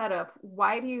type of setup,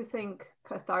 why do you think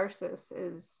catharsis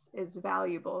is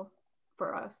valuable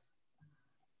for us?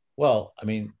 Well, I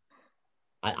mean,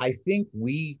 I think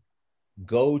we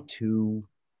go to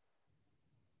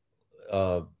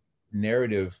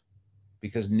narrative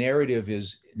because narrative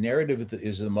is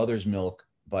the mother's milk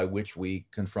by which we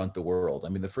confront the world. I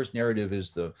mean, the first narrative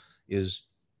is the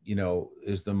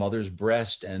mother's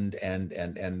breast, and it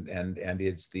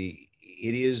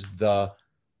is the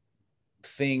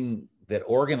thing that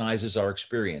organizes our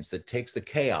experience, that takes the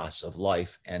chaos of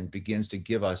life and begins to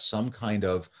give us some kind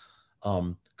of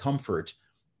comfort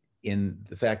in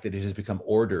the fact that it has become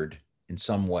ordered in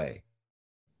some way.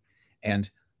 And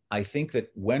I think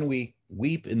that when we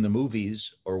weep in the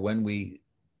movies or when we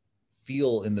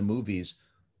feel in the movies,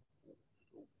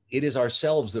 it is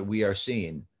ourselves that we are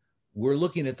seeing. We're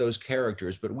looking at those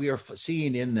characters, but we are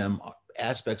seeing in them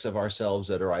aspects of ourselves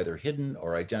that are either hidden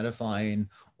or identifying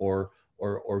or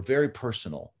very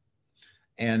personal.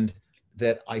 And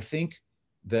that I think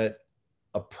that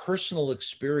a personal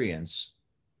experience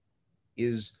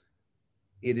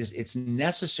it's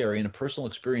necessary in a personal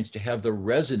experience to have the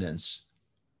resonance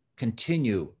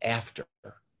continue after.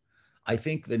 I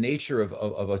think the nature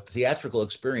of a theatrical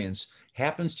experience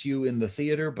happens to you in the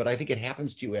theater, but I think it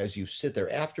happens to you as you sit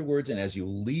there afterwards and as you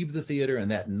leave the theater and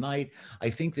that night.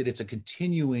 I think that it's a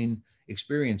continuing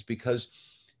experience, because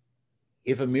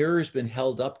if a mirror has been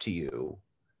held up to you,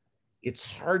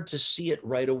 it's hard to see it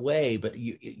right away, but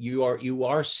you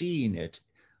are seeing it,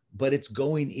 but it's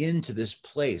going into this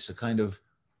place, a kind of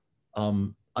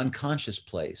unconscious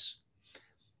place.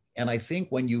 And I think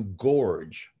when you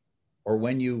gorge or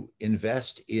when you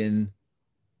invest in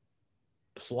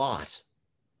plot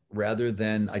rather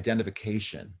than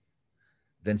identification,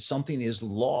 then something is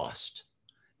lost.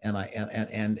 And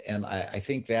I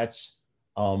think that's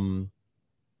and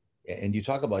you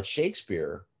talk about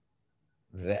Shakespeare,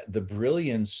 that the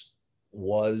brilliance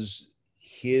was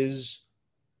his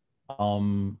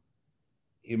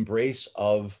embrace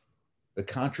of the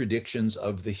contradictions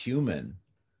of the human,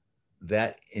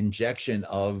 that injection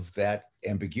of that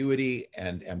ambiguity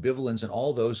and ambivalence and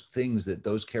all those things that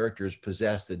those characters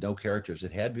possessed that no characters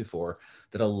had had before,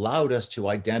 that allowed us to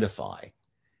identify.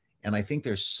 And I think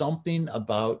there's something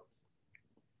about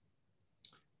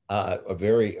a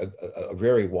very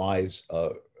wise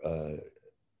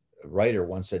writer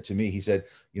once said to me, he said,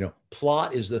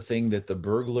 plot is the thing that the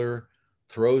burglar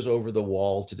throws over the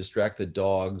wall to distract the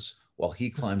dogs while he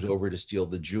climbs over to steal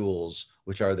the jewels,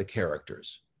 which are the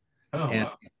characters. Oh, and,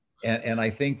 wow. and I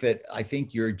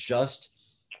think you're just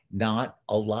not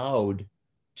allowed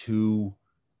to,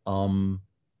 the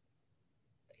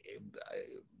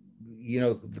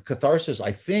catharsis,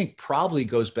 I think, probably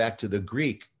goes back to the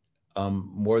Greek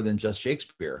more than just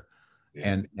Shakespeare.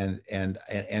 Yeah. And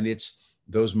it's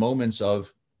those moments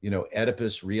of,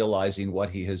 Oedipus realizing what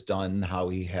he has done, how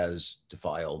he has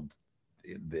defiled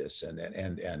this.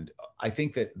 And I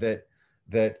think that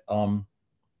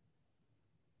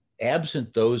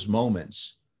absent those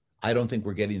moments, I don't think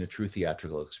we're getting a true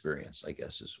theatrical experience, I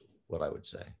guess is what I would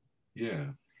say. Yeah.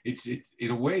 It's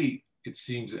in a way, it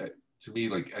seems to me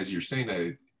like, as you're saying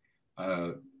that,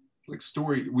 like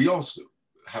story, we also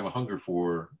have a hunger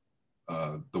for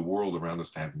the world around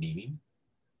us to have meaning.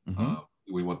 Mm-hmm.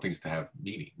 We want things to have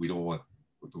meaning. We don't want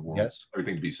the world, yes,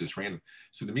 everything to be just random.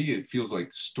 So to me, it feels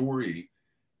like story,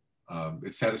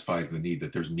 it satisfies the need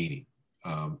that there's meaning.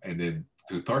 And then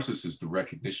catharsis is the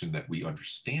recognition that we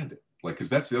understand it. Like, because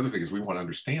that's the other thing, is we want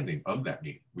understanding of that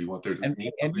meaning. We want there to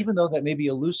be. And even though that may be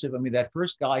elusive, I mean, that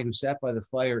first guy who sat by the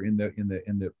fire in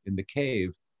the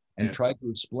cave and tried to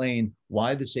explain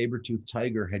why the saber-toothed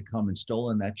tiger had come and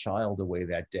stolen that child away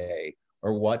that day,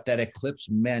 or what that eclipse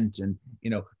meant, and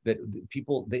that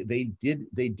people they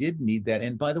did need that.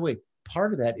 And by the way,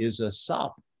 part of that is a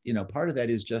sop. Part of that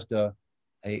is just a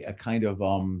kind of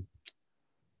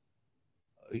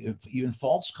even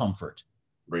false comfort.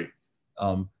 Right.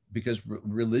 Because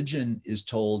religion is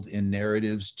told in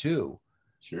narratives too.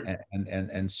 Sure.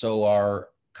 And so are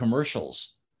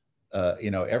commercials.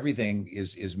 Everything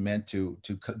is meant to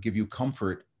give you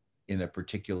comfort in a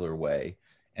particular way,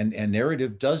 and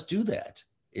narrative does do that.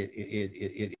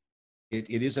 It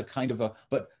is a kind of a,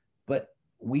 but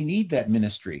we need that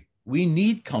ministry. We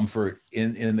need comfort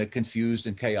in the confused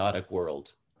and chaotic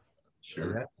world.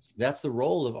 Sure. That's the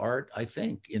role of art, I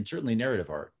think, in certainly narrative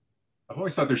art. I've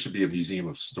always thought there should be a museum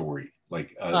of story,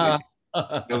 like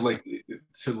like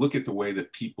to look at the way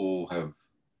that people have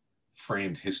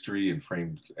framed history and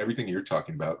framed everything you're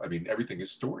talking about. I mean, everything is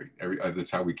story.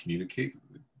 That's how we communicate,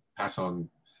 pass on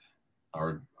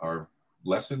our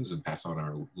lessons, and pass on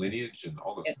our lineage and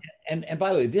all this. And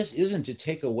by the way, this isn't to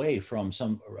take away from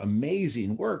some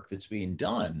amazing work that's being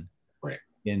done. Right.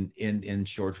 In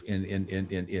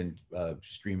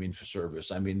streaming for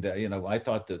service. I mean, I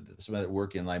thought that some of that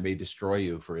work in I May Destroy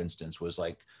You, for instance, was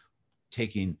like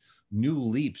taking new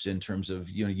leaps in terms of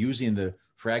using the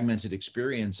fragmented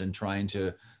experience and trying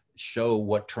to show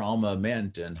what trauma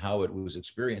meant and how it was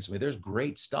experienced. I mean, there's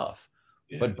great stuff,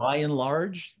 but by and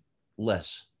large,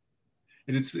 less.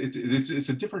 And it's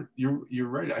a different. You're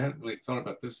right. I hadn't really thought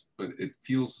about this, but it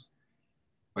feels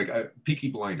like Peaky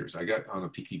Blinders. I got on a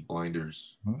Peaky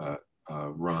Blinders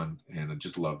run, and I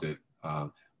just loved it.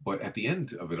 But at the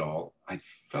end of it all, I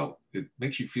felt it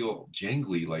makes you feel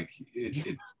jangly, like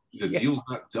the deal's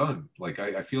not done. Like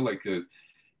I feel like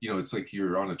it's like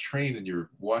you're on a train and you're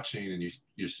watching, and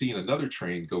you're seeing another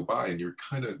train go by, and you're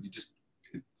kind of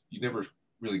you never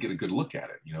really get a good look at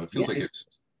it. It feels like it's.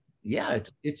 Yeah,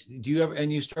 it's. Do you ever?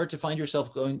 And you start to find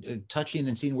yourself going, touching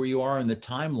and seeing where you are in the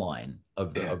timeline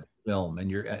of the film, and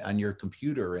you're on your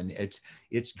computer, and it's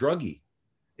druggy.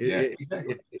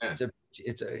 Exactly. It's a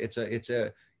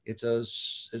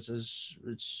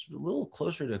little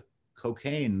closer to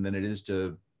cocaine than it is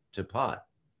to pot.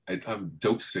 I'm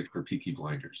dope sick for Peaky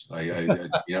Blinders. And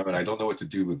I don't know what to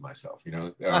do with myself.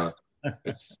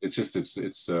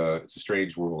 It's a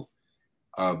strange world.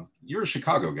 You're a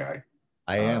Chicago guy.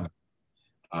 I am.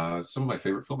 Some of my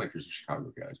favorite filmmakers are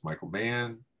Chicago guys. Michael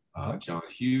Mann, John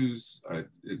Hughes.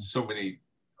 It's so many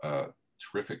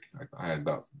terrific. I had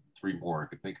about 3 more I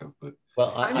could think of, but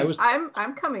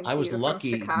I'm coming. I was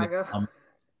lucky. From Chicago.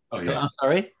 Oh yeah. I'm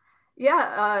sorry.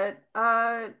 Yeah.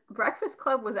 Breakfast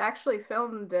Club was actually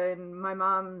filmed in my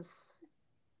mom's.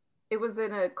 It was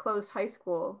in a closed high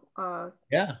school.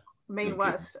 Maine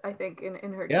West, I think,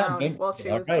 in her town while she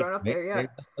was growing up there. Yeah.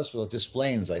 That's what Des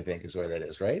Plaines, I think, is where that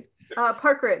is, right?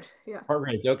 Park Ridge. Yeah. Park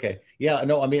Ridge. Okay. Yeah.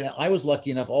 No, I mean, I was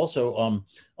lucky enough. Also,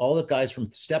 all the guys from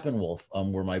Steppenwolf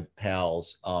were my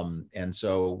pals, and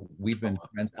so we've been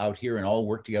friends out here and all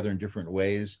worked together in different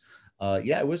ways.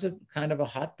 It was a kind of a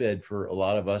hotbed for a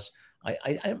lot of us.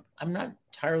 I'm not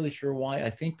entirely sure why. I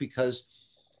think because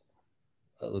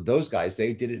those guys,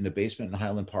 they did it in a basement in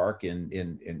Highland Park and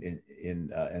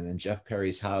in Jeff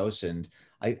Perry's house, and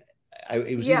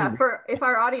it was if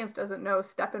our audience doesn't know,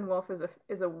 Steppenwolf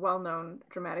is a well-known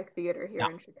dramatic theater here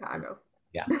in Chicago.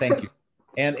 Yeah, thank you.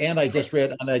 And I just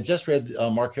read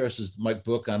Mark Harris's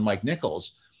book on Mike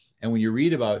Nichols, and when you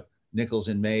read about Nichols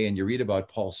in May, and you read about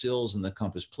Paul Sills and the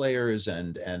Compass Players,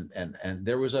 and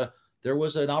there was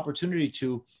an opportunity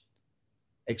to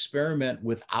experiment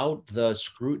without the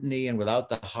scrutiny and without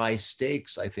the high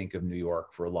stakes, I think, of New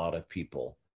York for a lot of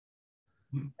people.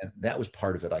 And that was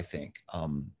part of it, I think, at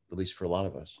least for a lot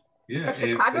of us. Yeah,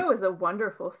 Chicago is a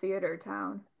wonderful theater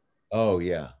town. Oh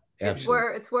yeah,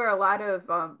 absolutely. It's where a lot of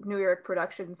New York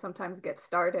productions sometimes get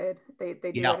started. They do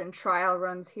it in trial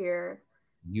runs here.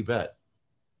 You bet.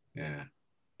 Yeah,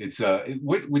 it's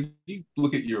when you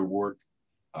look at your work,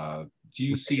 do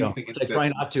you see anything? I try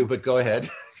not to, but go ahead.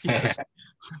 Yes.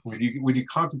 When you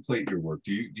contemplate your work,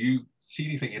 do you see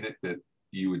anything in it that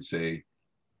you would say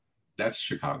that's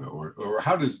Chicago, or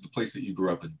how does the place that you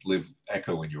grew up and live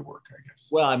echo in your work, I guess?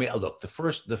 Well, I mean, look, the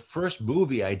first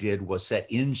movie I did was set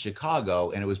in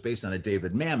Chicago, and it was based on a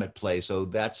David Mamet play, so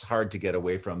that's hard to get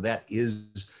away from. That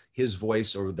is his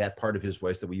voice, or that part of his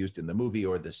voice that we used in the movie,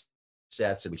 or the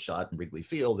sets that we shot in Wrigley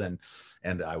Field, and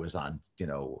I was on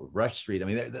Rush Street. I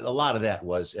mean, a lot of that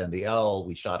was, and the L,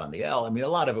 we shot on the L. I mean, a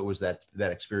lot of it was that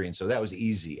experience. So that was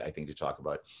easy, I think, to talk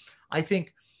about. I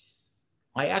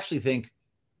actually think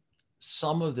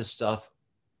some of the stuff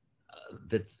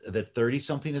that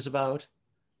 30-something is about,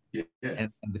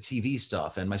 and the TV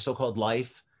stuff and My So-Called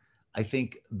Life, I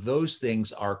think those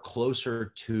things are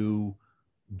closer to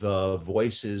the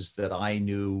voices that I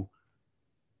knew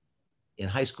in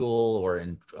high school, or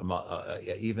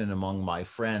even among my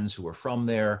friends who were from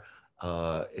there.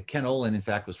 Ken Olin, in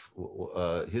fact, was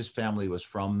his family was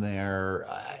from there.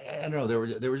 I don't know.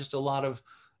 There were just a lot of.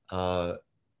 I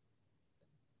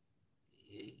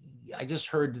just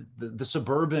heard the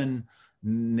suburban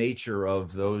nature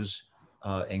of those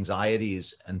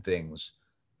anxieties and things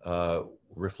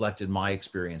reflected my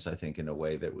experience, I think, in a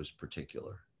way that was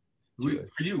particular.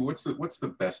 For you, what's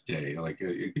the best day? Like,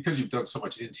 because you've done so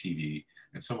much in TV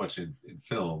and so much in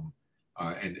film,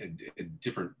 and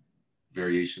different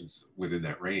variations within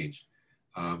that range.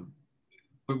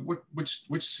 But which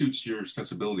suits your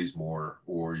sensibilities more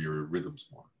or your rhythms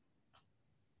more?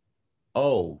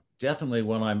 Oh, definitely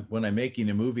when I'm making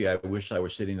a movie, I wish I were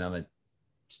sitting on a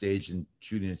stage and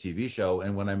shooting a TV show.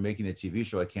 And when I'm making a TV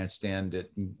show, I can't stand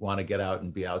it and want to get out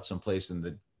and be out someplace in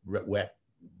the wet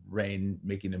rain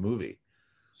making a movie.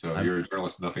 So you're a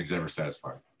journalist, nothing's ever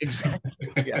satisfying. Exactly.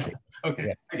 Yeah. Okay,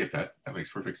 yeah. I get that. That makes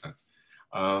perfect sense.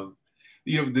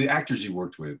 The actors you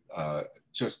worked with,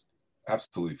 just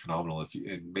absolutely phenomenal. If you,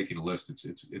 in making a list,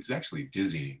 it's actually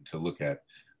dizzying to look at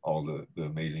all the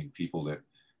amazing people that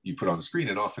you put on the screen,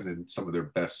 and often in some of their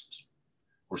best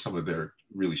or some of their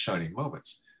really shining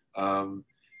moments.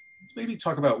 Maybe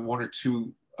talk about one or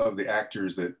two of the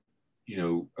actors that,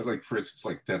 like for instance,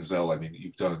 like Denzel. I mean,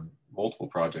 you've done multiple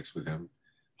projects with him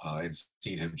and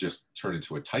seen him just turn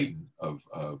into a titan of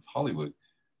Hollywood.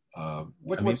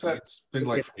 What's that been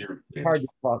like from your vantage?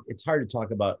 It's hard to talk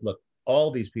about. Look,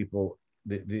 all these people,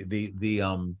 the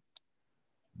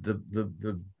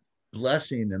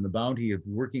blessing and the bounty of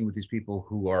working with these people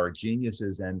who are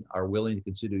geniuses and are willing to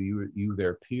consider you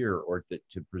their peer, or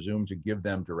to presume to give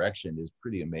them direction, is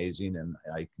pretty amazing. And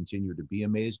I continue to be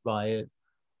amazed by it.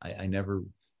 I never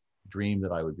dreamed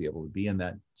that I would be able to be in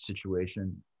that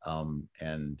situation.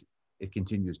 And it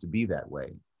continues to be that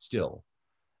way still.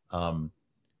 And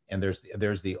there's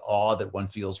the awe that one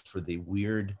feels for the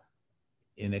weird,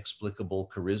 inexplicable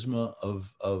charisma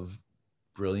of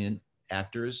brilliant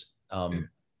actors.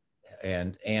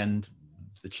 And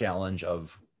the challenge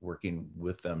of working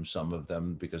with them, some of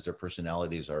them, because their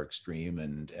personalities are extreme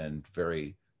and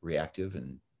very reactive,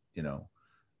 and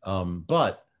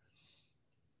but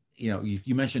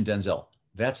you mentioned Denzel.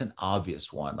 That's an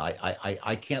obvious one.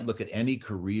 I can't look at any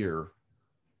career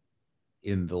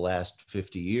in the last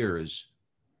 50 years,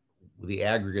 the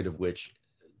aggregate of which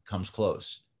comes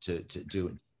close to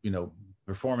do,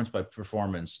 performance by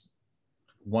performance,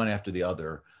 one after the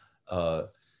other.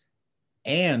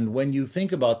 And when you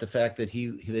think about the fact that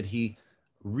he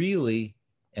really,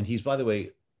 and he's, by the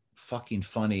way, fucking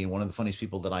funny and one of the funniest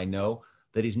people that I know,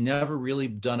 that he's never really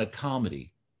done a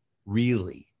comedy,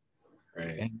 really.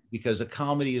 Right. And because a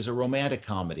comedy is a romantic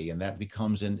comedy, and that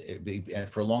becomes,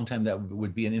 for a long time, that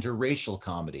would be an interracial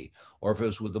comedy. Or if it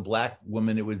was with a black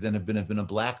woman, it would then have been a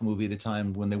black movie at a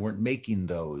time when they weren't making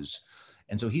those.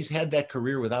 And so he's had that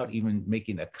career without even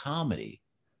making a comedy.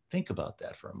 Think about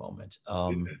that for a moment.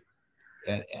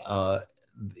 And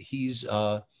he's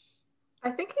I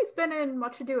think he's been in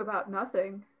Much Ado About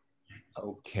Nothing.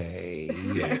 Okay.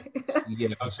 Yeah.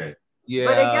 Yes. Okay. Yeah.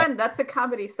 But again, that's a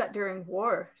comedy set during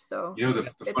war. So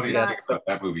the funniest thing about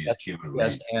that movie is Keanu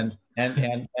Reeves. Yes,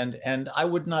 and I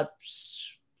would not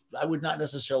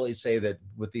necessarily say that,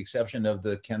 with the exception of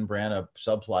the Ken Branagh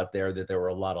subplot there, that there were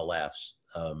a lot of laughs.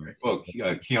 Well,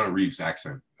 Keanu Reeves'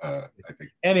 accent, I think.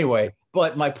 Anyway,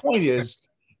 but my point is,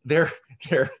 there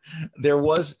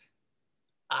was,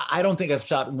 I don't think I've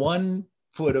shot 1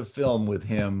 foot of film with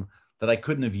him that I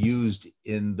couldn't have used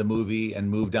in the movie and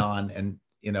moved on. And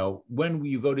when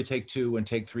you go to take 2 and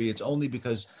take 3, it's only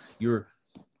because you're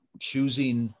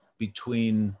choosing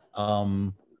between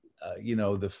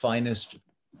the finest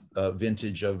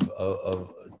vintage of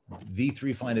the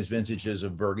 3 finest vintages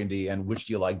of Burgundy, and which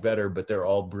do you like better, but they're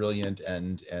all brilliant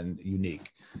and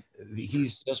unique.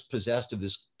 He's just possessed of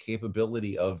this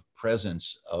capability of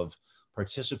presence, of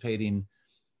participating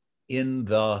in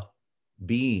the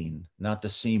being, not the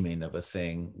seeming of a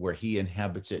thing, where he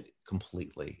inhabits it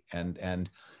completely. And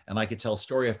I could tell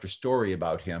story after story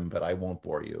about him, but I won't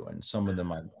bore you. And some of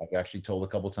them I've actually told a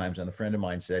couple of times, and a friend of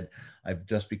mine said, I've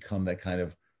just become that kind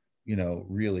of,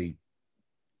 really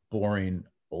boring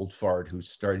old fart who's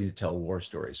starting to tell war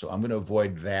stories. So I'm going to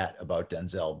avoid that about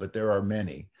Denzel, but there are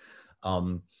many.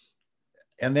 And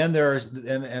then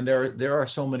there are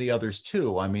so many others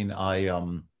too. I mean, I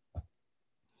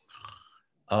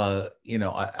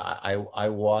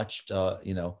watched,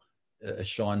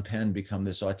 Sean Penn become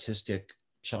this autistic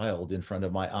child in front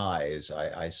of my eyes.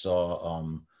 I saw,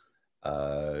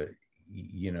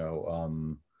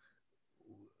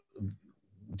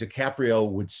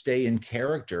 DiCaprio would stay in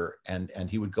character, and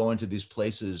he would go into these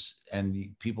places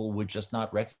and people would just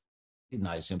not recognize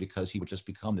recognize him because he would just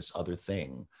become this other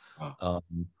thing. Wow.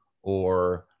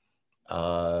 Or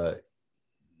I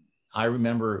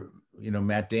remember,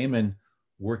 Matt Damon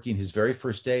working his very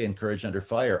first day in Courage Under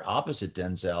Fire opposite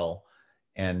Denzel,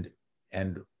 and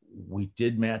we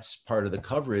did Matt's part of the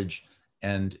coverage,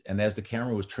 and as the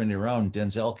camera was turning around,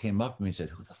 Denzel came up to me and said,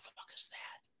 "Who the fuck is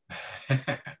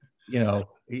that?"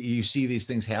 You see these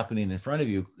things happening in front of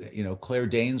you. Claire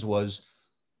Danes was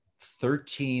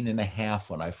 13 and a half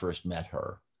when I first met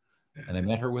her, and I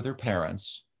met her with her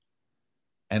parents,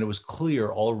 and it was clear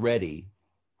already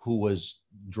who was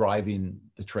driving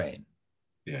the train.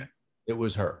 Yeah, it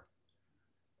was her.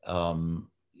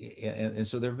 And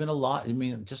so there have been a lot. I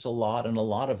mean, just a lot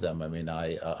of them. I mean,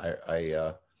 I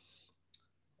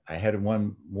had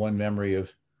one memory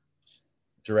of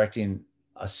directing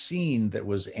a scene that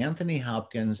was Anthony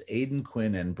Hopkins, Aidan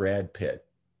Quinn, and Brad Pitt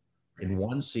in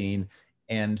one scene,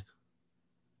 and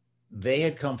they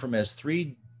had come from as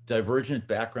three divergent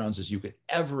backgrounds as you could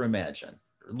ever imagine.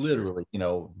 Literally,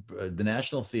 the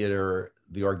National Theater,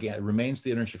 the Remains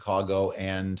Theater in Chicago,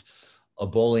 and a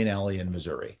bowling alley in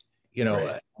Missouri.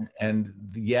 Right. And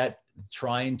yet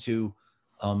trying to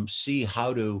see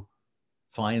how to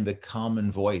find the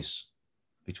common voice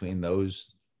between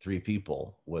those three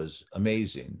people was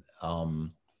amazing.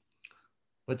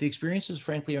 But the experiences,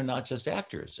 frankly, are not just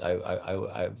actors.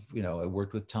 I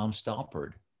worked with Tom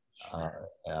Stoppard.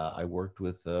 I worked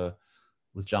with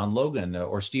John Logan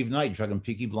or Steve Knight. You're talking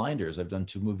Peaky Blinders. I've done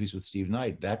 2 movies with Steve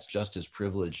Knight. That's just as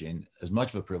privileging, as much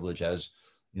of a privilege as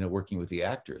working with the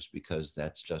actors, because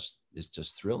it's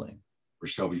just thrilling. Or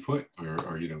Shelby Foote,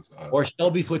 or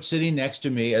Shelby Foote sitting next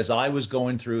to me as I was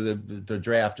going through the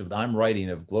draft I'm writing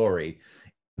of Glory.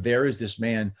 There is this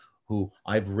man who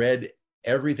I've read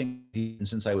everything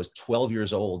since I was 12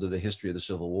 years old of the history of the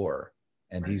Civil War,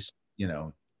 and right. He's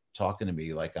talking to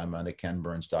me like I'm on a Ken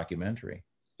Burns documentary.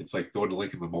 It's like going to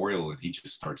Lincoln Memorial and he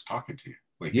just starts talking to you.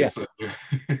 Like, yeah.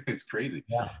 It's crazy.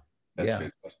 Yeah, that's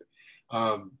fantastic.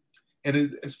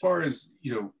 And as far as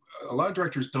a lot of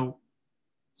directors don't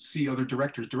see other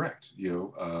directors direct.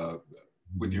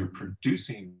 With your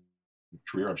producing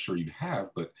career, I'm sure you have,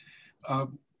 but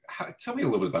tell me a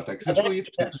little bit about that, because that's really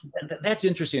interesting. That's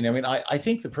interesting. I mean, I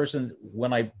think the person,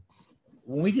 when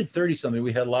we did 30 something,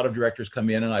 we had a lot of directors come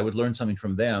in and I would learn something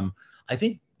from them. I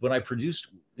think when I produced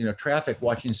Traffic,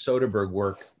 watching Soderbergh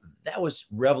work, that was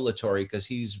revelatory because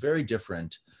he's very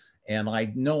different, and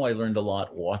I know I learned a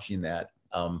lot watching that.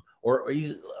 Or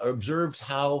observed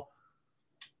how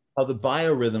the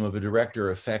biorhythm of a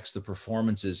director affects the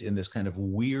performances in this kind of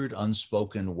weird,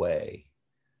 unspoken way.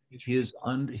 His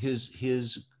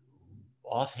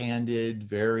offhanded,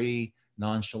 very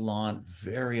nonchalant,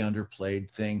 very underplayed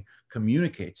thing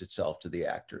communicates itself to the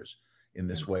actors in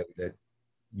this way that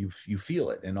you feel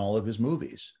it in all of his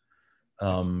movies.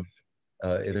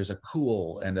 There's a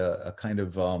cool and a kind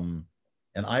of an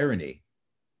irony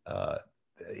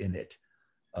in it.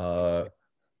 But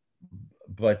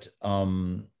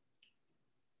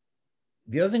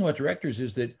the other thing about directors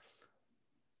is that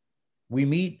we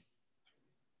meet,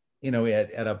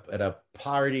 at a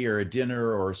party or a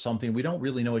dinner or something. We don't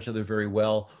really know each other very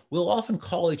well. We'll often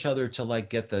call each other to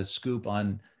get the scoop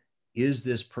on, is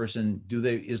this person,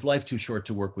 is life too short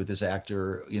to work with this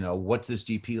actor? What's this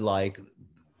DP like?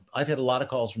 I've had a lot of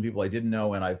calls from people I didn't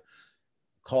know, and I've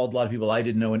called a lot of people I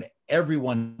didn't know, and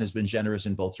everyone has been generous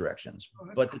in both directions.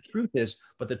 But the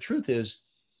truth is,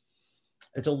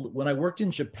 when I worked in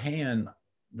Japan,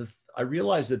 I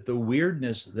realized that the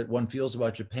weirdness that one feels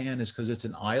about Japan is because it's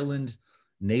an island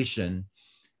nation,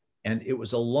 and it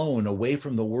was alone, away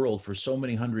from the world for so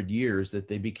many hundred years that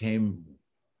they became,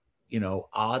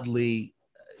 oddly,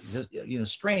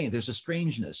 strange. There's a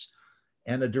strangeness,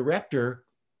 and a director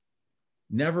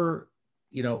never.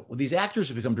 These actors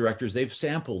have become directors. They've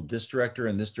sampled this director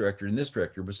and this director and this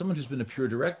director, but someone who's been a pure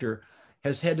director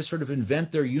has had to sort of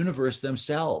invent their universe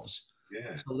themselves.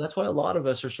 Yeah. So that's why a lot of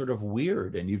us are sort of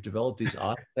weird, and you've developed these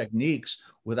odd techniques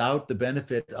without the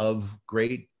benefit of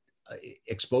great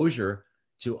exposure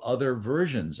to other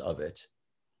versions of it.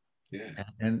 Yeah.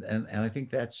 And I think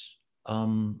that's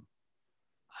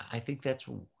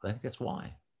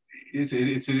why. It's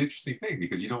an interesting thing,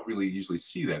 because you don't really usually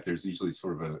see that. There's usually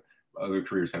sort of other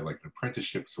careers have like an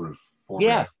apprenticeship sort of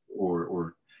format,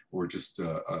 or just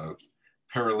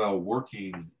parallel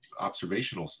working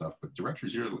observational stuff. But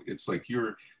directors, it's like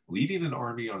you're leading an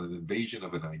army on an invasion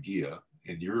of an idea,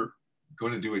 and you're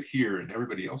going to do it here, and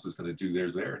everybody else is going to do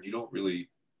theirs there, and you don't really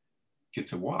get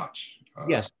to watch.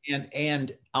 Yes,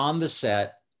 and on the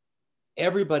set,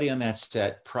 everybody on that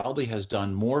set probably has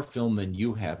done more film than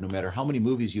you have. No matter how many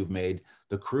movies you've made,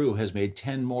 the crew has made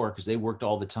 10 more because they worked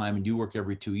all the time and you work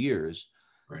every 2 years.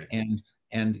 Right.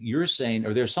 And you're saying,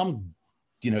 or there's some,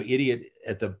 idiot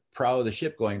at the prow of the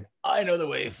ship going, I know the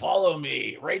way, follow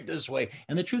me right this way.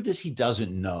 And the truth is he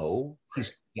doesn't know,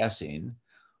 he's guessing,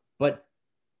 but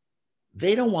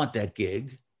they don't want that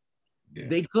gig. Yeah.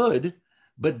 They could,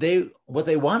 but what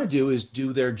they want to do is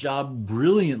do their job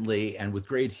brilliantly and with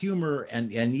great humor,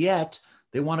 and yet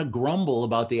they want to grumble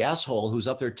about the asshole who's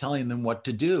up there telling them what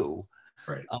to do,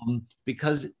 right?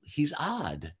 Because he's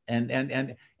odd,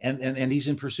 and he's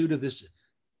in pursuit of this.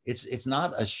 It's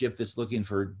not a ship that's looking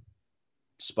for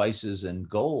spices and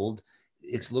gold.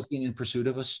 It's looking in pursuit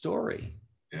of a story.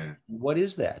 Yeah. What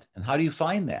is that, and how do you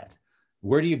find that?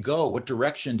 Where do you go? What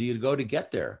direction do you go to get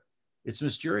there? It's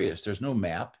mysterious. There's no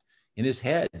map. In his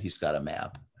head, he's got a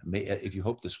map. If you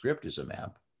hope the script is a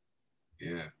map.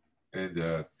 Yeah, and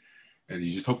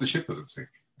you just hope the ship doesn't sink.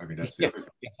 I mean, that's the other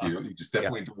thing. You just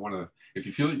definitely don't want to. If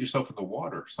you feel yourself in the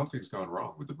water, something's gone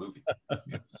wrong with the movie.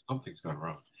 Something's gone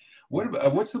wrong.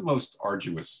 What's the most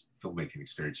arduous filmmaking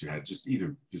experience you had? Just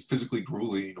either just physically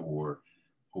grueling or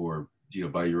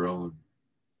by your own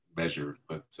measure.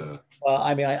 But well,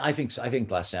 I mean, I think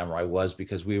Last Samurai was,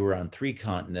 because we were on 3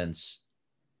 continents,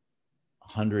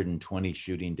 120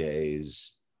 shooting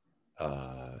days,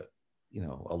 a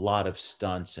lot of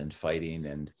stunts and fighting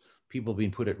and people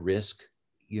being put at risk,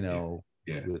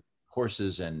 with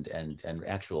horses and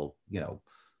actual,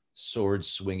 swords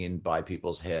swinging by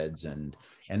people's heads. And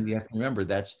you have to remember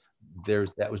that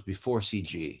was before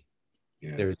CG.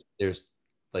 Yeah. There's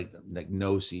like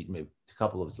no CG, maybe a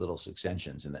couple of little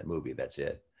extensions in that movie. That's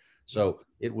it. So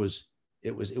it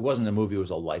wasn't a movie, it was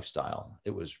a lifestyle.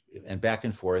 It was, and back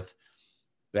and forth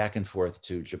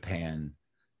to Japan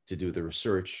to do the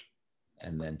research,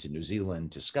 and then to New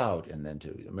Zealand to scout, and then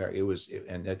to America.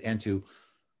 And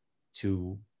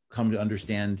to come to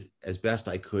understand as best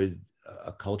I could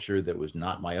a culture that was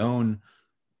not my own,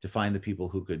 to find the people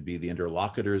who could be the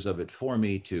interlocutors of it for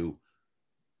me, to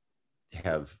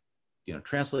have,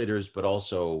 translators, but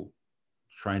also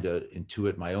trying to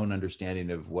intuit my own understanding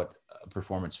of what a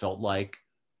performance felt like,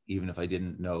 even if I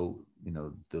didn't know,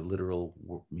 the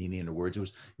literal meaning of words. It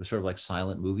was sort of like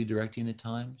silent movie directing at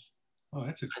times. Oh,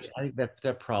 that's interesting. I think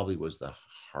that probably was the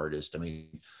hardest. I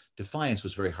mean, Defiance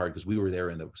was very hard because we were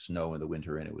there in the snow in the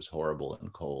winter and it was horrible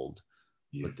and cold.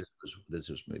 Yes. But this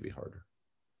was maybe harder.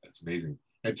 That's amazing.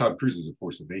 And Tom Cruise is a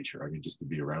force of nature. I mean, just to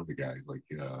be around the guy, like,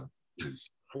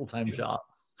 is full-time job.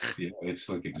 Yeah, it's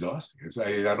like exhausting.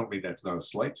 I don't mean that's not a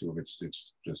slight to him. It's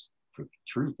just the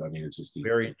truth. I mean, it's just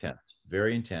very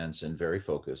intense and very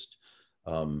focused,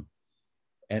 and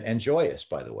joyous,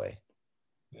 by the way.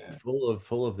 Yeah. Full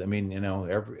of. I mean,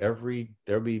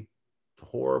 there'll be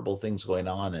horrible things going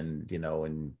on, and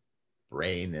and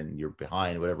rain, and you're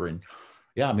behind, whatever. And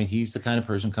yeah, I mean, he's the kind of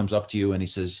person who comes up to you and he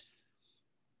says,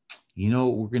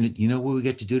 what we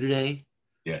get to do today?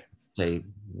 Yeah. Say,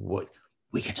 what?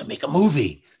 We get to make a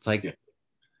movie. It's like, yeah.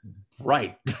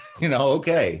 Right.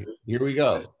 Okay, here we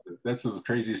go. That's the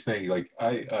craziest thing. Like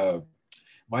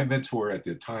my mentor at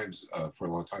the Times for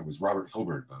a long time was Robert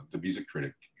Hilburn, the music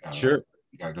critic. Sure.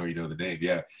 I know you know the name.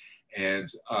 Yeah. And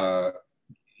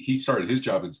he started his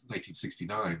job in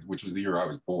 1969, which was the year I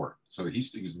was born. So he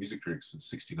was a music critic since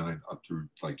 69 up through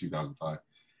like 2005.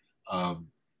 And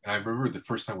I remember the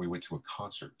first time we went to a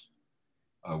concert.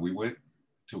 We went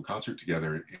to a concert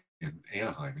together in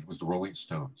Anaheim. It was the Rolling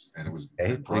Stones, and it was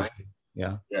Brian.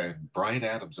 Yeah. And Bryan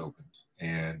Adams opened,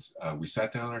 and we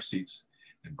sat down in our seats,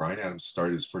 and Bryan Adams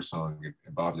started his first song,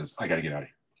 and Bob goes, "I got to get out of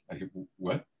here." I go,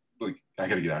 "What?" Like, "I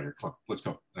got to get out of here. Come on, let's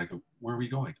go." And I go, "Where are we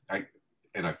going?" I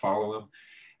follow him,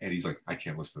 and he's like, "I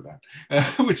can't listen to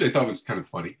that," which I thought was kind of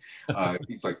funny.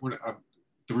 He's like,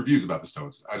 "The review's about the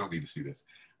Stones. I don't need to see this."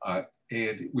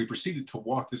 And we proceeded to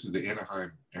walk. This is the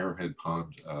Anaheim Arrowhead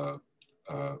Pond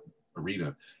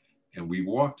arena. And we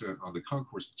walked on the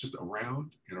concourse just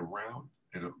around and around,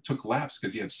 and it took laps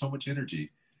because he had so much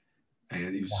energy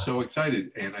and he was so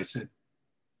excited. And I said,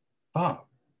 "Bob,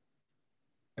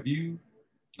 have you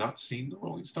not seen the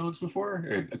Rolling Stones before?"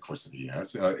 And of course he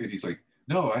has. And he's like,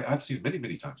 "No, I've seen it many,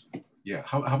 many times." "Yeah,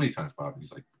 how many times, Bob?" And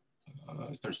he's like,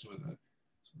 I starts doing that.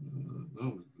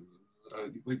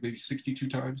 Like maybe 62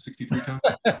 times, 63 times.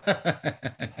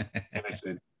 And I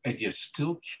said, "And you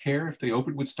still care if they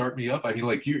open would start me up?" I mean,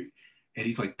 like, you. And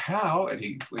he's like, "Pal," and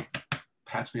he like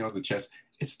pats me on the chest.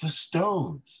 "It's the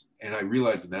Stones." And I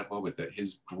realized in that moment that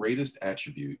his greatest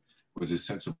attribute was his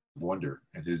sense of wonder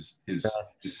and his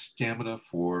stamina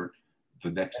for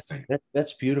the next thing.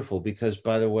 That's beautiful, because,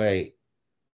 by the way,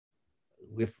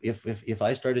 if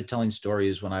I started telling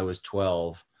stories when I was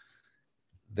 12,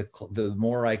 the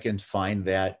more I can find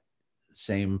that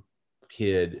same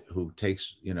kid who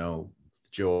takes, you know,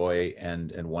 joy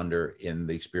and wonder in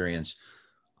the experience.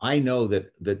 I know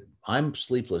that I'm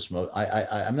sleepless.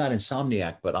 I'm not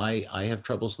insomniac, but I have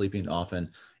trouble sleeping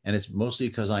often, and it's mostly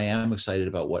because I am excited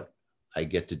about what I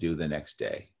get to do the next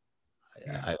day.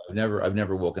 I've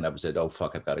never woken up and said, "Oh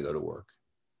fuck, I've got to go to work."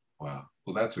 Wow.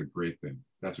 Well, that's a great thing.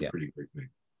 That's a pretty great thing.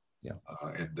 Yeah.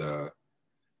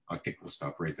 I think we'll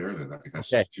stop right there then. I think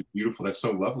that's Okay. just beautiful. That's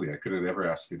so lovely. I couldn't ever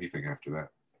ask anything after that.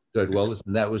 Good. Well,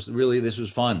 listen, this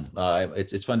was fun.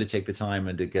 It's fun to take the time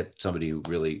and to get somebody who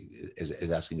really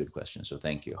is asking good questions. So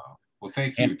thank you. Well,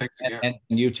 thank you. Thanks again.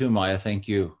 And you too, Maya. Thank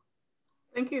you.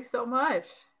 Thank you so much.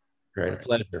 Great. A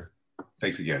pleasure.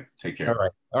 Thanks again. Take care.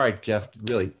 All right, Jeff.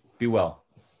 Really, be well.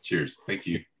 Cheers. Thank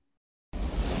you.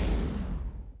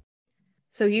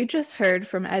 So you just heard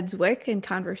from Ed Zwick in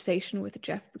conversation with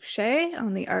Jeff Boucher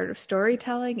on the art of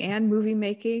storytelling and movie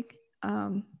making,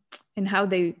 and how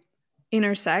they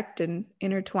intersect and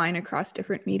intertwine across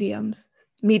different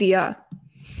media.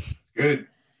 Good.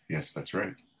 Yes, that's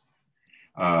right.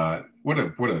 What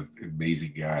an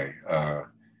amazing guy.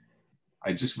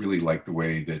 I just really like the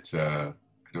way that, I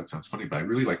know it sounds funny, but I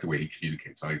really like the way he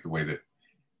communicates. I like the way that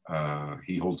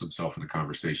he holds himself in a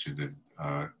conversation,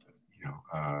 and,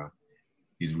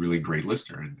 he's a really great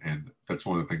listener. And that's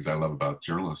one of the things I love about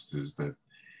journalists is that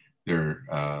they're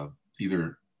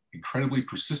either incredibly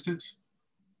persistent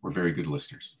or very good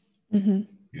listeners. Mm-hmm.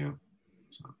 Yeah.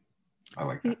 So I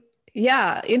like that.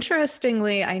 Yeah.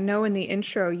 Interestingly, I know in the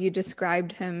intro you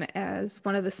described him as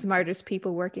one of the smartest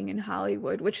people working in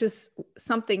Hollywood, which is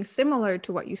something similar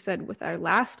to what you said with our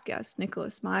last guest,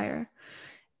 Nicholas Meyer.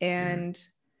 And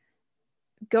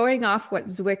going off what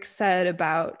Zwick said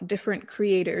about different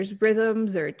creators'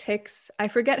 rhythms or tics, I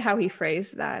forget how he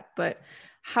phrased that, but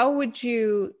how would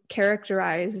you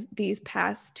characterize these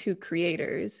past two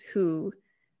creators who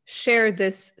share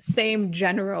this same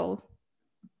general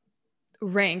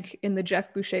rank in the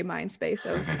Jeff Boucher mind space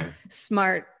of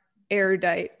smart,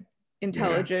 erudite,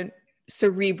 intelligent,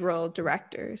 cerebral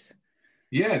directors?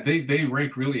 Yeah, they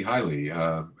rank really highly.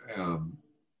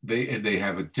 They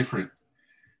have a different,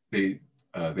 they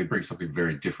bring something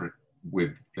very different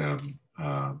with them.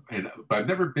 But I've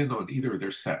never been on either of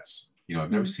their sets. You know,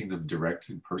 I've never seen them direct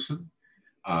in person,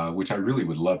 which I really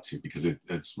would love to, because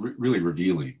it's really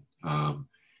revealing.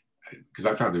 Because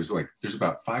I found there's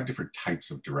about 5 different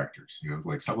types of directors. You know,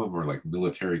 like some of them are like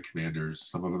military commanders,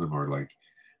 some of them are like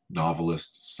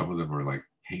novelists, some of them are like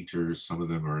painters, some of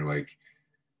them are like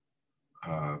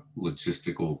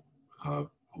logistical,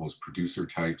 almost producer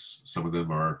types. Some of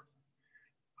them are,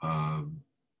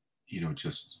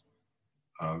 just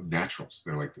naturals.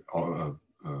 They're like a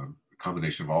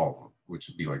combination of all, which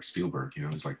would be like Spielberg. You know,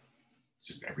 it's like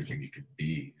just everything you could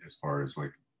be as far as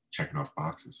like checking off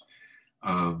boxes.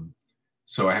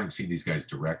 So I haven't seen these guys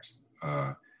direct,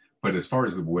 but as far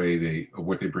as the way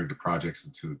what they bring to projects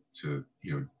and to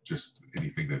just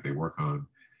anything that they work on,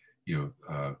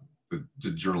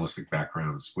 the journalistic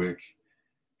background of Zwick,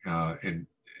 and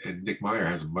Nick Meyer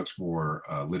has a much more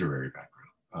literary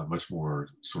background, much more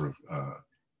sort of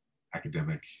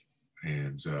academic,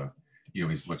 and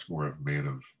he's much more of a man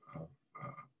of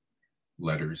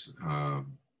letters.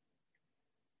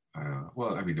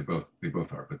 Well, I mean, they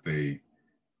both are, but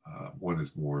one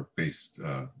is more based,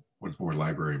 one's more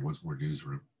library, and one's more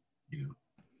newsroom.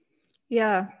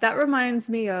 Yeah, that reminds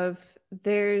me of,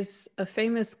 there's a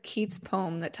famous Keats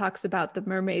poem that talks about the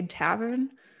Mermaid Tavern,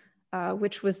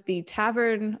 which was the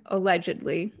tavern,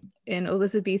 allegedly, in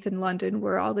Elizabethan London,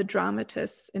 where all the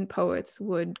dramatists and poets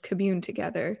would commune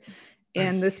together. Nice.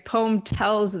 And this poem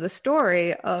tells the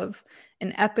story of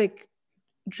an epic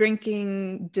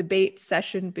drinking debate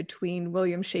session between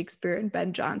William Shakespeare and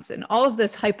Ben Jonson. All of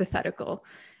this hypothetical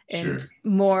and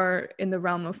more in the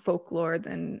realm of folklore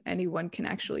than anyone can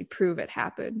actually prove it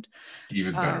happened.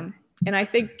 Even better. And I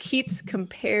think Keats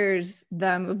compares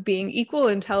them of being equal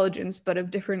intelligence, but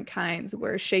of different kinds,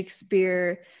 where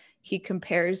Shakespeare, he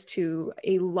compares to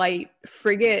a light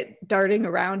frigate darting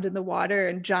around in the water,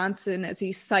 and Jonson as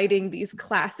he's citing these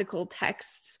classical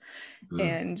texts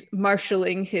and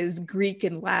marshaling his Greek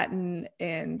and Latin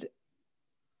and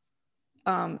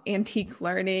antique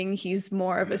learning. He's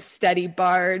more of a steady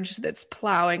barge that's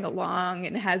plowing along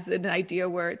and has an idea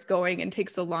where it's going and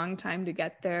takes a long time to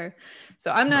get there.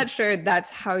 So I'm not sure that's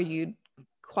how you'd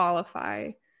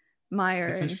qualify Meyer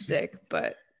and Zwick,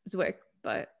 but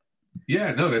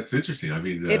yeah, no, that's interesting. I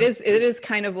mean, it is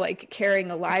kind of like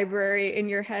carrying a library in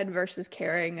your head versus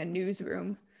carrying a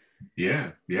newsroom.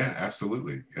 Yeah,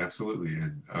 absolutely.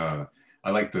 And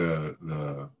I like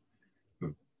the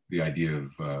idea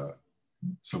of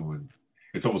someone.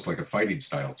 It's almost like a fighting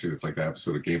style too. It's like the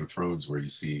episode of Game of Thrones where you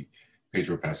see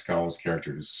Pedro Pascal's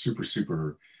character who's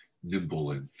super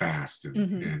nimble and fast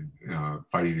and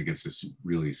fighting against this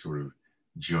really sort of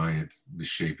giant,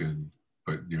 misshapen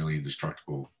but nearly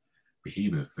indestructible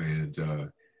behemoth. And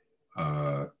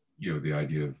the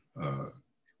idea of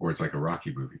or it's like a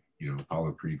Rocky movie,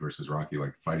 Apollo Creed versus Rocky,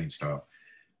 like fighting style.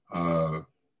 But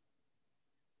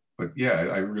yeah,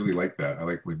 I really like that. I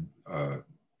like when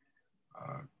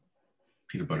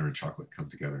peanut butter and chocolate come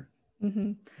together.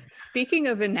 Mm-hmm. Speaking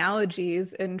of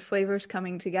analogies and flavors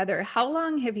coming together, how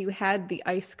long have you had the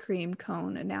ice cream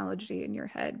cone analogy in your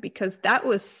head? Because that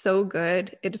was so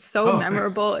good. It's so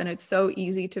memorable, thanks. And it's so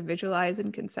easy to visualize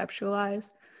and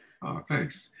conceptualize. Oh,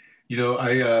 thanks.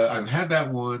 I've had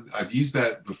that one. I've used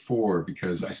that before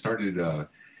because I started, I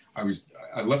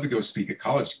love to go speak at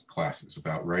college classes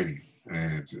about writing.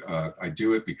 And I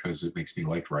do it because it makes me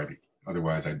like writing.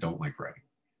 Otherwise, I don't like writing.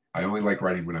 I only like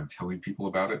writing when I'm telling people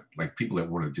about it, like people that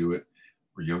want to do it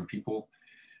or young people.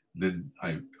 Then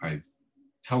I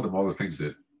tell them all the things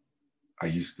that I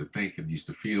used to think and used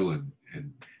to feel, and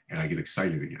I get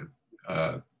excited again.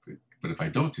 But if I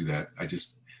don't do that, I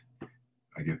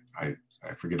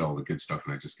forget all the good stuff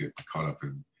and I just get caught up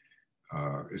in,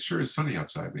 it sure is sunny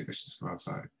outside. Maybe I should just go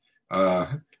outside.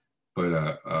 But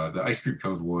the ice cream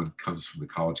cone one comes from the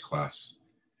college class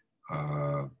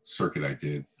circuit I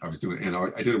did. I was doing, and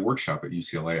I did a workshop at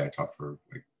UCLA. I taught for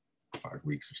like 5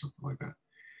 weeks or something like that.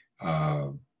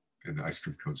 And the ice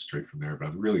cream cone straight from there, but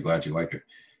I'm really glad you like it.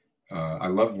 I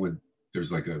love when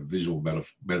there's like a visual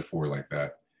metaphor like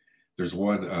that. There's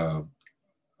one,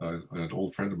 an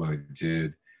old friend of mine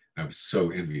did, and I was so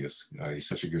envious. He's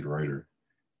such a good writer.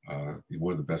 He's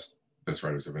one of the best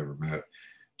writers I've ever met.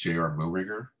 J.R.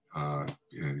 Moehringer,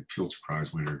 Pulitzer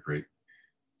Prize winner, great,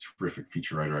 terrific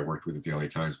feature writer I worked with at the LA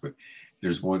Times. But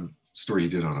there's one story he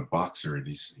did on a boxer, and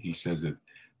he says that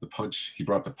he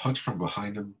brought the punch from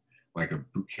behind him like a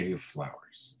bouquet of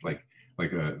flowers, like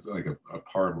a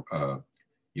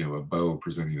bow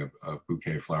presenting a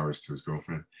bouquet of flowers to his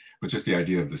girlfriend. But just the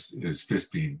idea of his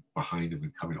fist being behind him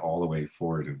and coming all the way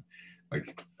forward, and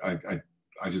like I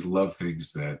just love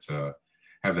things that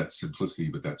have that simplicity,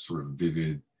 but that sort of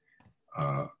vivid,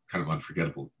 kind of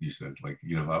unforgettable. You said, like,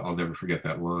 I'll never forget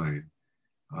that line,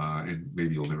 and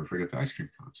maybe you'll never forget the ice cream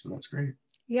cone. So that's great.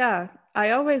 Yeah, I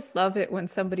always love it when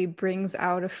somebody brings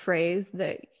out a phrase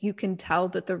that you can tell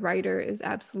that the writer is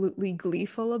absolutely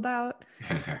gleeful about.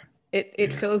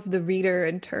 It fills the reader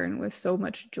in turn with so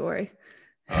much joy.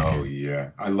 Oh yeah,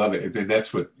 I love it, and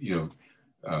that's what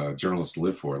journalists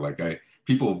live for. Like I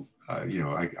can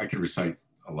recite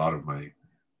a lot of my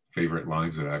favorite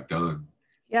lines that I've done.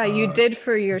 Yeah, you did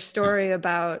for your story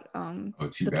about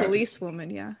the policewoman.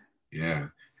 Yeah. Yeah.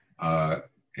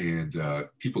 And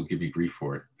people give me grief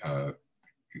for it.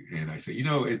 And I say,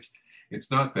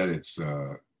 it's not that it's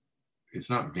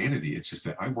not vanity. It's just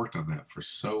that I worked on that for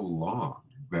so long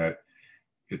that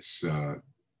it's a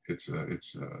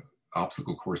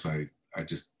obstacle course I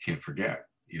just can't forget,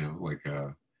 and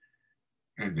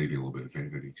maybe a little bit of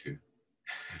vanity too.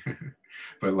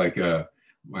 But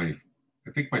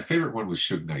I think my favorite one was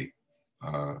Suge Knight.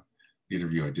 The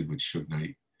interview I did with Suge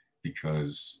Knight,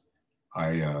 because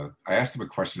I asked him a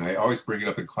question. I always bring it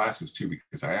up in classes too,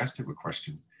 because I asked him a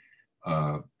question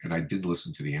and I didn't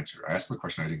listen to the answer. I asked him a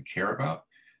question I didn't care about,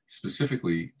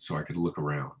 specifically so I could look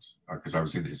around, because I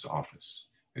was in his office.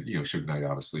 And Suge Knight,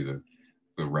 obviously the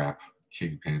rap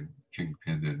kingpin,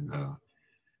 and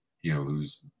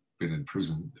who's been in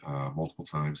prison multiple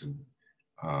times, and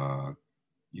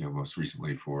most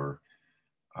recently for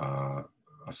a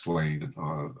slaying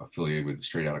affiliated with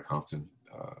Straight Outta Compton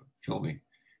filming.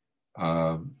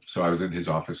 So I was in his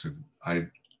office, and I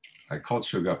called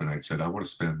Suge up and I said, I want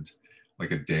to spend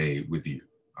like a day with you.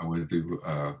 I want to do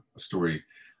a story,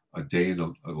 a day in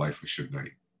the life of Suge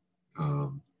Knight.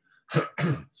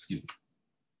 Excuse me.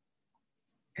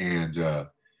 And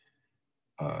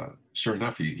sure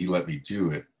enough, he let me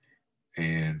do it.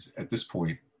 And at this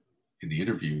point in the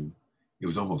interview, it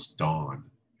was almost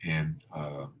dawn. And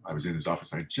I was in his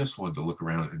office. I just wanted to look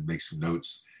around and make some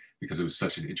notes, because it was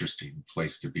such an interesting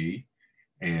place to be.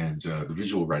 And the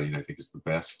visual writing, I think, is the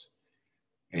best.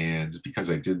 And because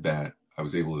I did that, I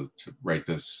was able to write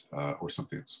this, or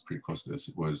something that's pretty close to this.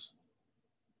 It was,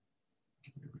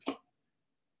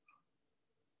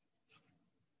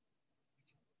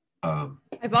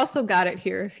 I've also got it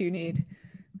here if you need.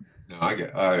 No, I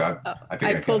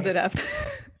think I pulled it up.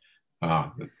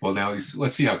 Well, now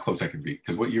let's see how close I can be.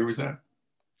 Because what year was that?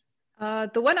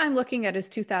 The one I'm looking at is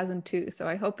 2002, so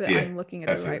I hope that Yeah, I'm looking at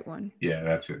that's the right it. one. Yeah,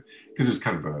 that's it. Because it was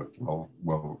kind of a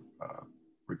well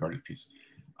regarded piece.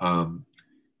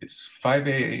 It's 5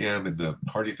 a.m. and the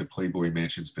party at the Playboy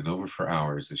Mansion's been over for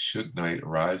hours as Suge Knight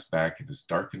arrives back in his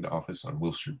darkened office on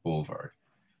Wilshire Boulevard.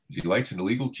 As he lights an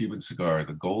illegal Cuban cigar,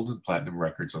 the gold and platinum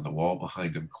records on the wall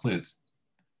behind him glint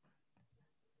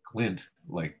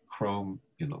like chrome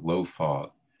in a low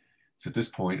fog. It's at this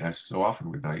point, as so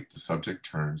often with Knight, the subject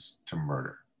turns to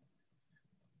murder.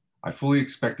 I fully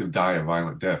expect to die a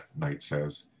violent death, Knight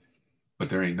says, but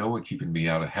there ain't no one keeping me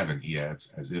out of heaven, he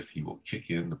adds, as if he will kick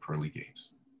in the pearly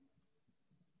gates.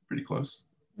 Pretty close.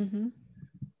 Mm-hmm.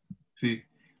 See,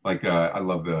 like I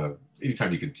love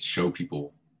anytime you can show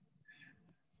people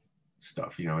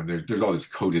stuff, you know, and there's all this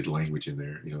coded language in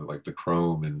there, you know, like the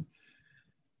chrome and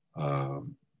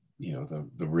you know,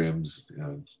 the rims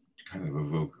kind of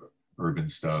evoke urban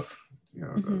stuff, you know,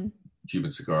 Mm-hmm. the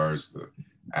Cuban cigars, the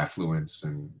affluence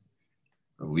and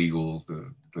illegal,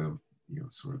 the you know,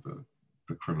 sort of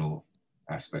the criminal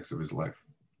aspects of his life.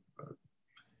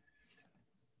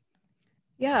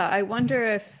 Yeah, I wonder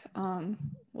if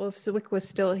if Zwick was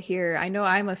still here. I know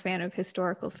I'm a fan of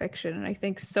historical fiction, and I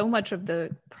think so much of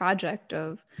the project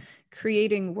of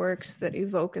creating works that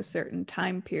evoke a certain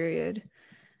time period,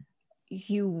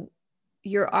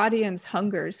 your audience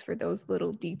hungers for those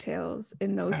little details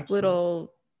in those Absolutely.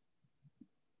 little,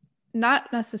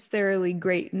 not necessarily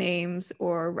great names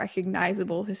or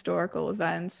recognizable historical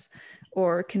events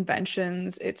or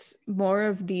conventions. It's more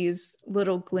of these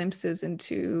little glimpses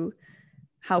into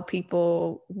how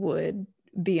people would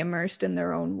be immersed in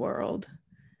their own world.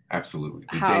 Absolutely.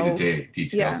 The day-to-day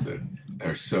details yeah. that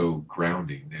are so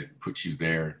grounding, that put you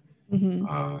there.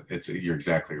 Mm-hmm. You're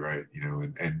exactly right, you know,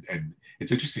 and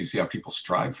it's interesting to see how people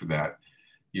strive for that.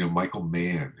 You know, Michael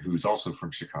Mann, who's also from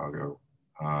Chicago,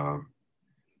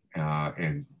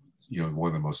 and you know, one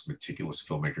of the most meticulous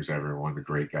filmmakers ever, one of the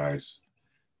great guys,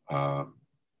 an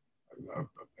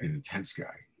intense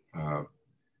guy,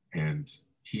 and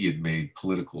he had made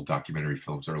political documentary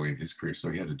films early in his career, so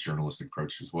he has a journalistic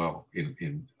approach as well in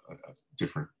a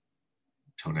different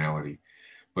tonality.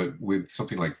 But with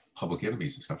something like Public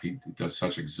Enemies and stuff, he does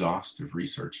such exhaustive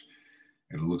research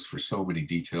and looks for so many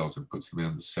details and puts them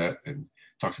in the set and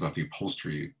talks about the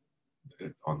upholstery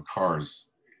on cars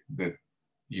that,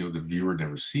 you know, the viewer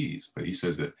never sees. But he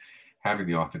says that having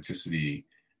the authenticity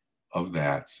of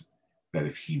that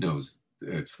if he knows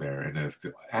it's there and if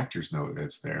the actors know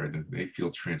it's there and they feel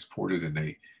transported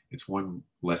and it's one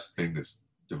less thing that's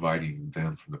dividing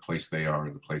them from the place they are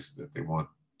and the place that they want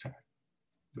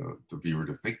the viewer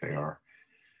to think they are,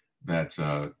 that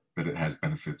it has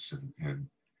benefits and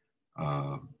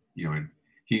you know, and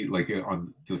he, like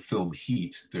on the film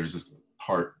Heat, there's this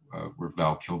part where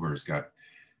Val Kilmer's got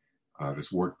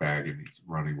this work bag and he's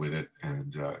running with it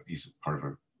and he's part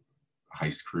of a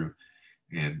heist crew,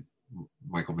 and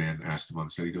Michael Mann asked him on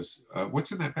set, he goes,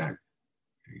 what's in that bag?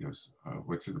 And he goes,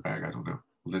 what's in the bag? I don't know.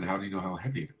 Well, then how do you know how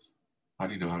heavy it is? How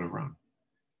do you know how to run?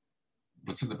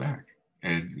 What's in the bag?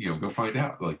 And, you know, go find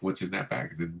out, like, what's in that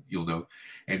bag, and then you'll know.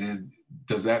 And then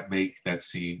does that make that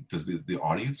scene, does the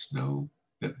audience know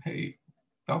that, hey,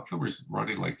 Val Kilmer's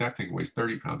running, like, that thing weighs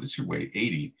 30 pounds, it should weigh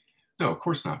 80? No, of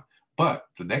course not. But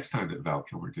the next time that Val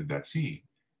Kilmer did that scene,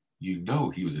 you know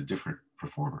he was a different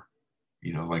performer.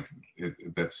 You know, like,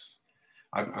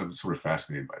 I'm sort of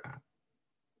fascinated by that.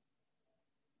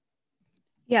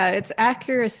 Yeah, it's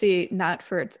accuracy not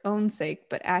for its own sake,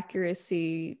 but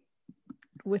accuracy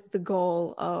with the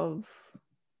goal of,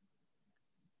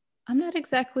 I'm not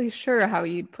exactly sure how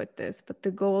you'd put this, but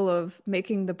the goal of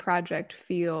making the project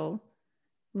feel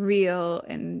real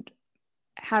and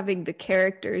having the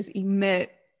characters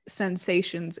emit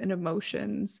sensations and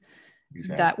emotions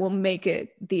that will make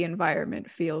the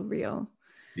environment feel real.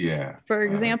 Yeah. For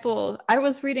example, I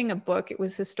was reading a book, it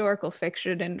was historical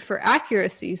fiction, and for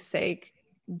accuracy's sake,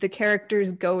 the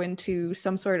characters go into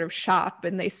some sort of shop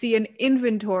and they see an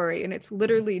inventory, and it's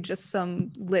literally just some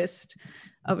list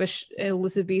of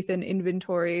Elizabethan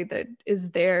inventory that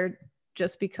is there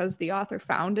just because the author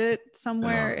found it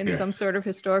somewhere in some sort of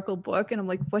historical book. And I'm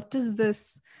like, what does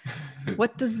this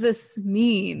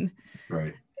mean?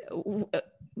 Right.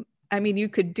 I mean, you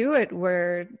could do it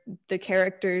where the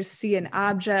characters see an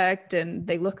object and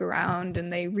they look around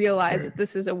and they realize that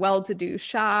this is a well-to-do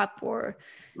shop, or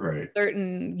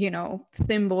certain, you know,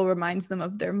 thimble reminds them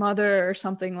of their mother or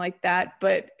something like that.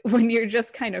 But when you're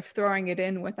just kind of throwing it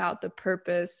in without the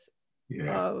purpose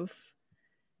of...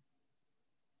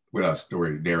 without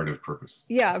story, narrative purpose.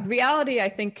 Yeah, reality, I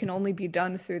think, can only be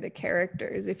done through the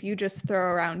characters. If you just throw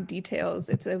around details,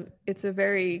 it's a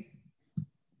very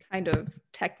kind of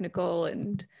technical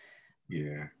and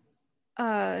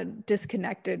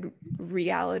disconnected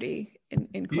reality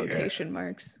in quotation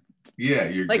marks. Yeah,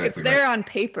 you're like exactly it's there right. on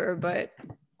paper, but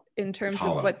in terms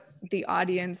of what the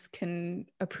audience can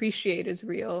appreciate as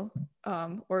real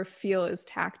or feel as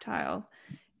tactile,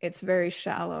 it's very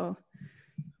shallow.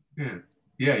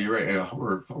 Yeah, you're right.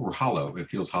 Or hollow. It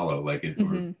feels hollow, like it,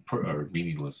 or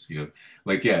meaningless. You know,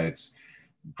 like it's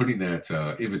putting that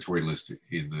inventory list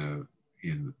in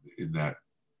that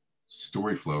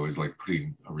story flow is like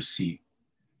putting a receipt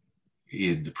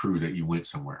in to prove that you went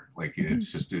somewhere. Like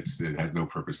it's just it has no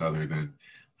purpose other than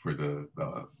for the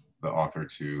author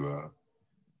to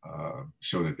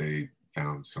show that they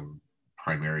found some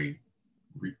primary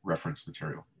reference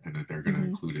material and that they're going to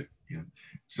include it. You know,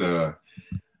 it's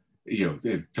you know,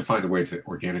 to find a way to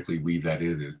organically weave that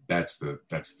in, that's the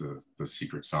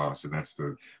secret sauce, and that's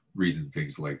the reason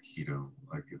things like, you know,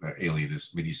 like that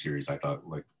Alienist miniseries, I thought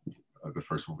like the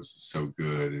first one was so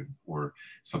good, or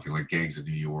something like Gangs of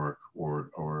New York,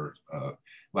 or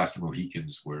Last of the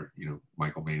Mohicans, where, you know,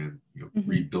 Michael Mann, you know,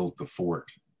 rebuilt the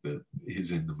fort that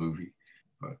is in the movie.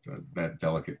 But that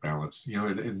delicate balance, you know,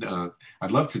 and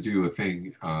I'd love to do a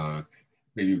thing.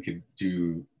 Maybe we could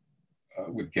do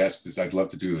with guests. Is I'd love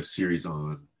to do a series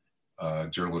on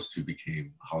journalists who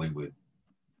became Hollywood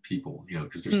people. You know,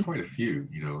 because there's quite a few.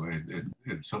 You know,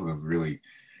 and some of them really,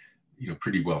 you know,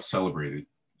 pretty well celebrated.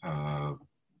 A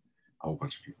whole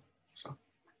bunch of people. So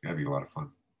that'd be a lot of fun.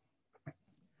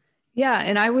 Yeah,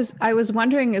 and I was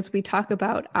wondering, as we talk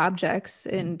about objects,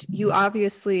 and you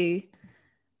obviously,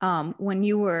 when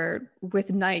you were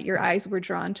with Night, your eyes were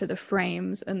drawn to the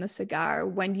frames and the cigar.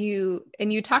 When you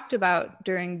talked about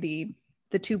during the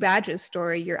Two Badges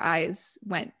story, your eyes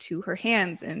went to her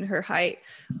hands and her height.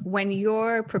 When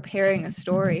you're preparing a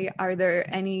story, are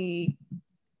there any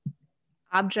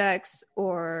objects,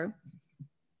 or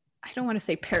I don't want to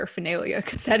say paraphernalia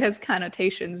because that has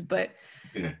connotations, but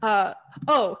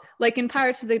like in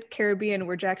Pirates of the Caribbean,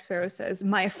 where Jack Sparrow says,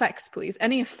 "My effects, please."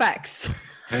 Any effects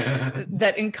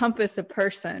that encompass a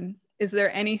person? Is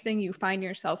there anything you find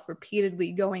yourself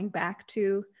repeatedly going back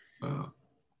to?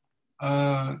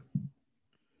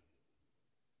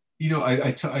 You know,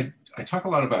 I talk a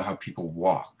lot about how people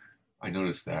walk. I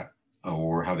notice that,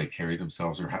 or how they carry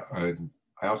themselves, or how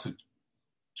I also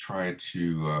try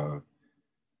to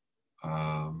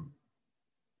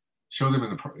show them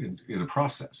in a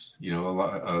process. You know, a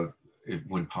lot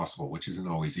when possible, which isn't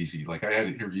always easy. Like I had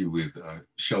an interview with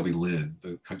Shelby Lynn,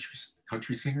 the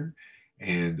country singer,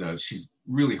 and she's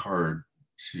really hard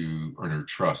to earn her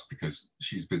trust because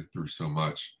she's been through so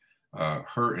much.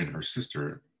 Her and her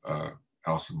sister,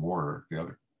 Alison Moore,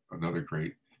 another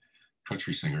great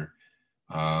country singer,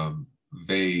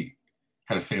 they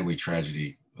had a family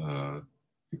tragedy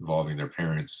involving their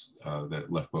parents that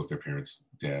left both their parents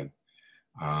dead.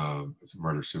 It's a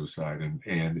murder-suicide,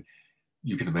 and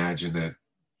you can imagine that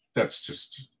that's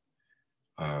just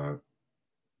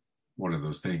one of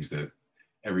those things that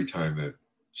every time that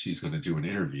she's going to do an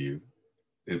interview,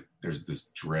 there's this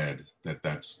dread that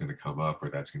that's going to come up, or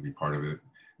that's going to be part of it,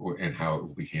 and how it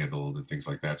will be handled and things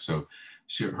like that. So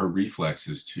her reflex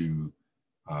is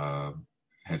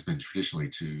has been traditionally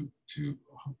to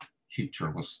keep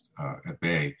journalists at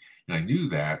bay. And I knew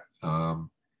that.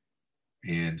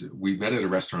 And we met at a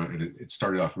restaurant, and it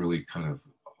started off really kind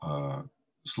of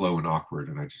slow and awkward.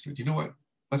 And I just said, you know what,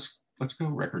 let's go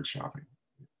record shopping.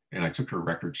 And I took her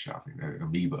record shopping at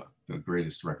Amoeba, the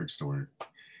greatest record store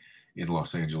in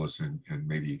Los Angeles and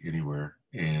maybe anywhere.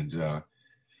 And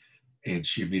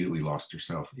she immediately lost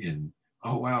herself in,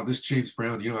 oh wow, this James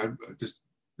Brown, you know,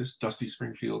 this Dusty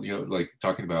Springfield, you know, like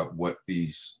talking about what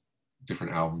these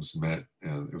different albums meant.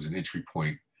 It was an entry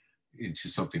point into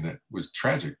something that was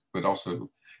tragic, but also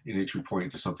an entry point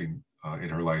into something in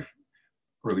her life,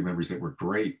 early memories that were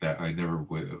great that I never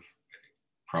would have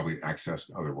probably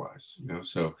accessed otherwise, you know.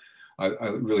 So I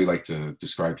really like to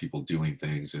describe people doing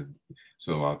things, and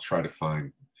so I'll try to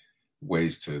find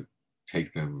ways to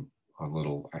take them on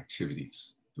little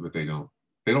activities, but they don't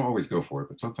always go for it,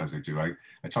 but sometimes they do. I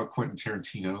talked Quentin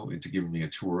Tarantino into giving me a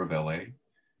tour of LA.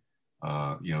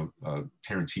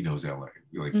 Tarantino's LA.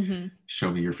 Like,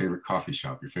 show me your favorite coffee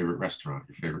shop, your favorite restaurant,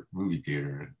 your favorite movie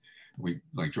theater. And we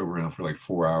like drove around for like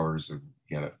 4 hours, and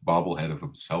he had a bobblehead of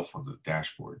himself on the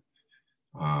dashboard.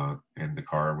 And the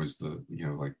car was the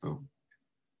Uma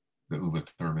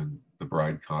Thurman, the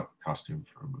bride costume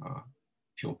from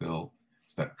Kill Bill.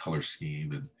 It's that color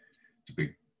scheme, and it's a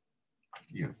big,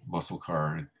 you know, muscle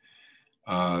car.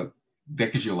 And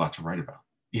that gives you a lot to write about,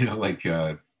 you know, like,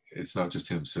 it's not just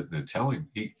him sitting and telling.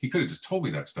 He could have just told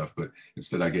me that stuff, but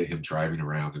instead I get him driving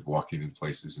around and walking in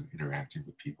places and interacting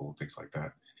with people and things like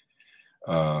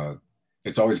that.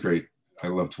 It's always great. I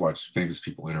love to watch famous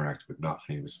people interact with not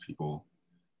famous people.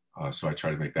 So I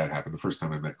try to make that happen. The first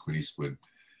time I met Clint Eastwood,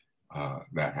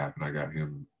 that happened. I got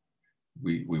him.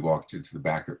 We walked into the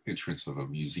back entrance of a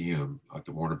museum at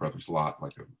the Warner Brothers lot,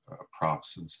 like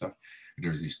props and stuff. And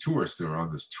there's these tourists that are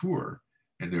on this tour,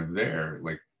 and they're there,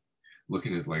 like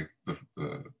looking at like the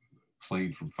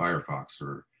plane from Firefox,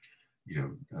 or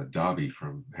Dobby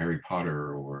from Harry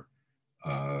Potter, or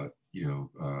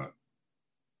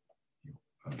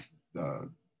the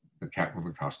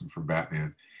Catwoman costume from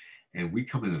Batman. And we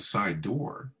come in a side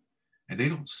door, and they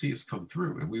don't see us come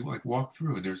through. And we like walk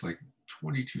through, and there's like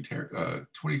 22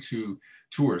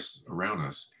 tourists around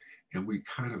us, and we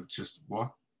kind of just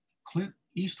walk. Clint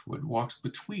Eastwood walks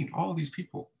between all these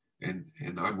people, and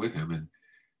I'm with him, and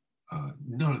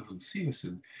none of them see us.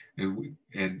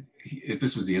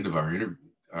 This was the end of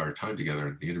our time together,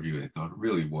 and the interview had gone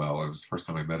really well. It was the first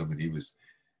time I met him, and he was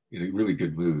in a really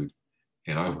good mood,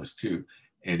 and I was too.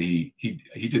 And he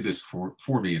did this for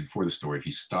me and for the story.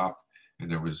 He stopped, and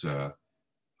there was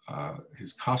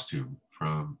his costume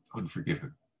from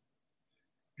Unforgiven.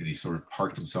 And he sort of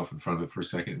parked himself in front of it for a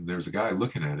second, and there was a guy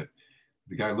looking at it.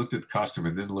 The guy looked at the costume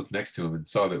and then looked next to him and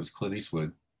saw that it was Clint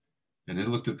Eastwood, and then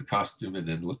looked at the costume and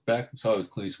then looked back and saw it was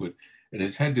Clint Eastwood. And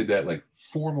his head did that like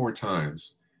 4 more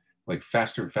times, like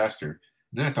faster and faster.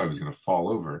 And then I thought he was going to fall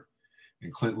over.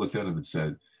 And Clint looked at him and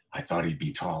said, "I thought he'd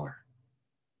be taller."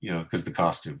 Because the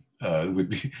costume would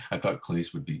be, I thought Clint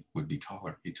Eastwood would be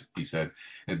taller, he said,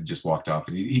 and just walked off.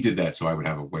 And he did that so I would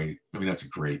have a way. I mean, that's a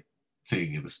great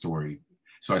thing in the story.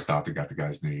 So I stopped and got the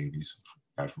guy's name. He's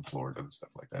a guy from Florida and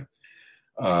stuff like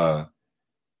that.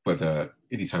 But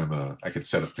anytime I could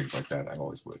set up things like that, I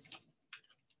always would.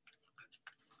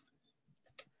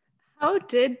 How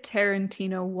did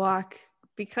Tarantino walk?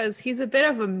 Because he's a bit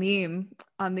of a meme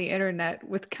on the internet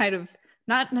with kind of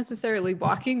not necessarily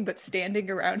walking, but standing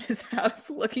around his house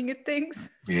looking at things.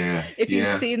 Yeah. If you've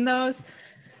seen those.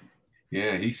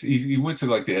 Yeah, he went to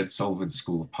like the Ed Sullivan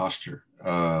School of Posture.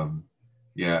 I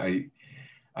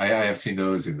have seen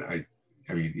those, and I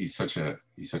mean he's such a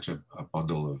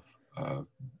bundle of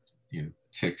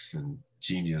tics and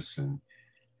genius, and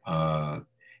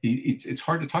it's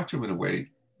hard to talk to him in a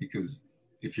way, because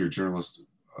if you're a journalist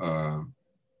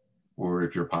or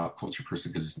if you're a pop culture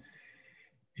person, because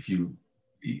if you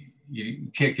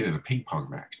can't get in a ping pong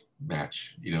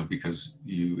match, because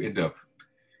you end up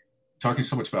talking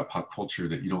so much about pop culture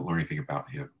that you don't learn anything about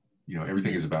him.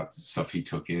 Everything is about stuff he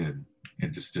took in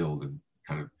and distilled and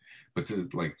kind of, but to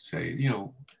like say,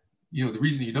 the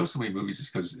reason you know so many movies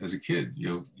is because as a kid,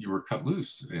 you were cut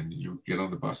loose and you get on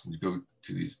the bus and you go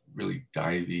to these really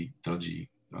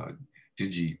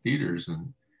dingy theaters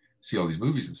and see all these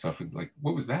movies and stuff. And like,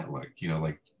 what was that like?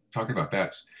 Like talking about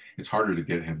that, it's harder to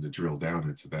get him to drill down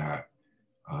into that.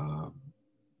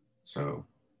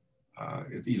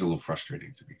 He's a little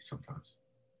frustrating to me sometimes.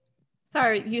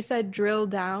 Sorry, you said drill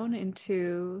down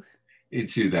into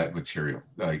that material.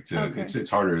 Like okay. It's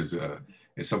harder as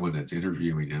someone that's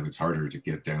interviewing him. It's harder to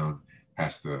get down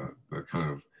past the kind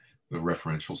of the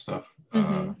referential stuff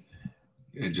and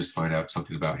just find out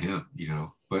something about him.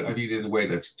 But I mean, in a way,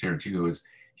 that's Tarantino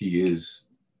he is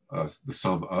the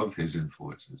sum of his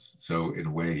influences. So in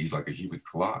a way, he's like a human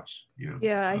collage.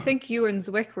 Yeah, I think you and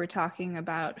Zwick were talking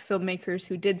about filmmakers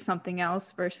who did something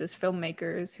else versus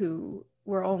filmmakers who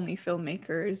were only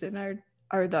filmmakers and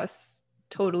are thus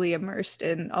totally immersed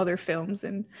in other films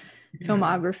and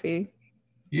filmography.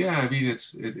 Yeah, I mean, it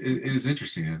is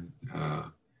interesting,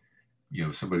 and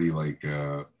somebody like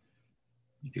you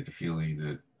get the feeling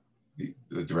that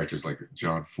the directors like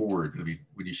John Ford. I mean,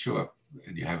 when you show up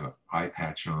and you have an eye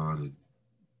patch on and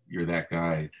you're that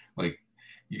guy, like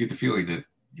you get the feeling that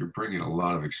you're bringing a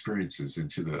lot of experiences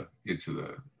into the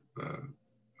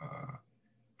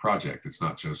project. It's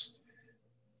not just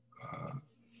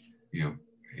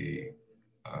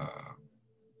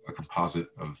a composite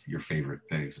of your favorite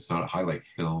things. It's not a highlight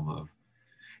film of,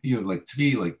 like to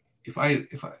me, like if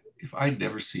I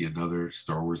never see another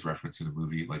Star Wars reference in a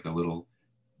movie, like a little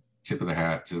tip of the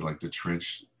hat to like the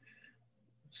trench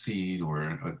scene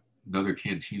or another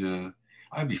cantina,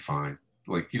 I'd be fine.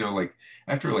 Like, like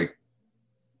after like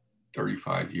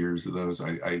 35 years of those,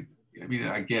 I mean,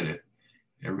 I get it.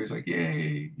 Everybody's like,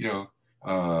 yay,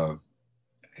 I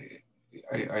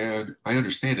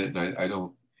understand it, and I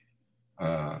don't,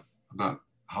 I'm not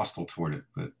hostile toward it,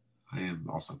 but I am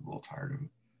also a little tired of it.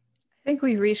 I think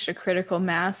we reached a critical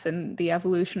mass in the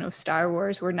evolution of Star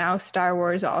Wars, where now Star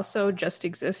Wars also just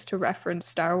exists to reference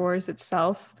Star Wars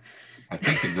itself. I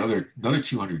think another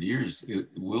 200 years, it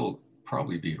will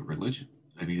probably be a religion.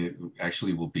 I mean, it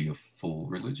actually will be a full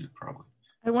religion, probably.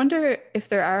 I wonder if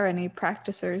there are any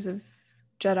practicers of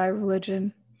Jedi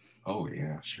religion. Oh,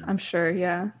 yeah, sure. I'm sure,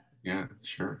 yeah. Yeah,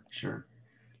 sure.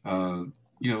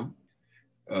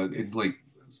 It like,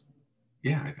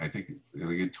 yeah, I think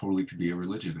it totally could be a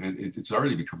religion. And it's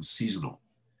already become seasonal.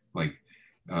 Like,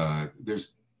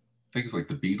 there's things like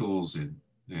the Beatles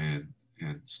and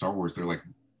Star Wars, they're like,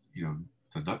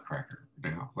 the Nutcracker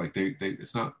now. Like,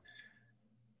 it's not,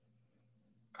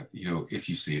 if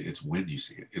you see it, it's when you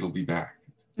see it. It'll be back.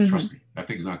 Mm-hmm. Trust me, that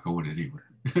thing's not going anywhere.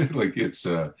 Like, it's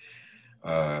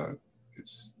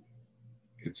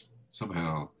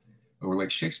somehow, or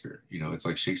like Shakespeare, it's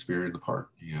like Shakespeare in the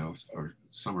Park, or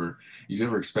summer. You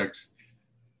never expect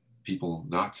people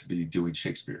not to be doing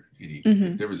Shakespeare. Mm-hmm.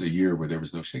 If there was a year where there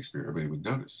was no Shakespeare, everybody would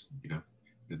notice,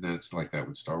 and that's like that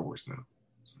with Star Wars now.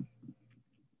 So.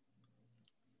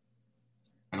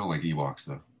 I don't like Ewoks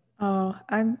though. Oh,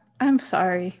 I'm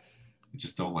sorry. I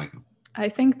just don't like them. I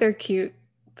think they're cute,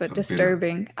 but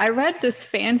disturbing. I read this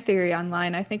fan theory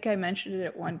online. I think I mentioned it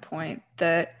at one point,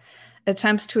 that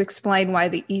attempts to explain why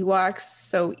the Ewoks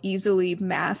so easily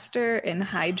master and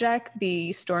hijack the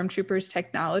stormtroopers'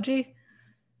 technology.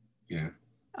 Yeah.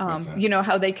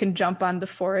 How they can jump on the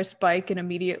forest bike and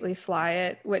immediately fly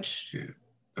it, which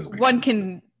one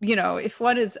can, if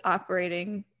one is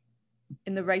operating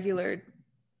in the regular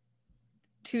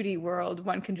 2D world,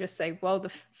 one can just say, well,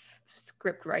 the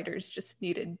script writers just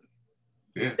needed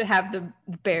to have the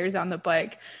bears on the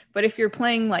bike. But if you're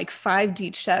playing like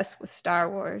 5D chess with Star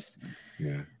Wars,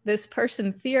 this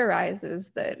person theorizes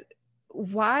that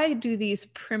why do these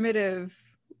primitively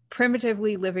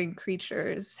living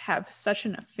creatures have such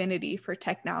an affinity for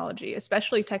technology,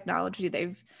 especially technology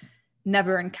they've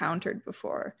never encountered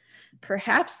before?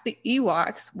 Perhaps the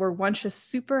Ewoks were once a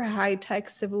super high-tech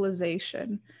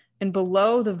civilization, and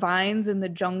below the vines and the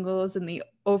jungles and the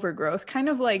overgrowth, kind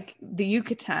of like the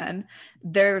Yucatan,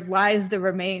 there lies the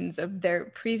remains of their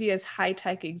previous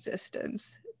high-tech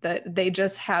existence, that they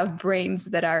just have brains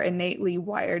that are innately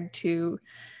wired to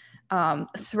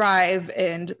thrive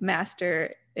and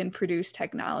master and produce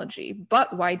technology.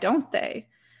 But why don't they?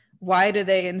 Why do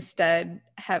they instead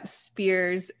have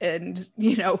spears and,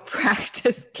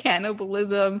 practice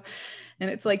cannibalism? And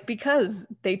it's like, because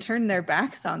they turn their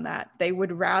backs on that. They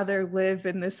would rather live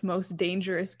in this most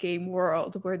dangerous game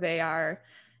world where they are,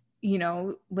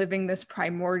 living this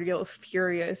primordial,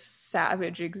 furious,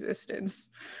 savage existence,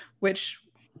 which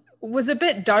was a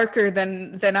bit darker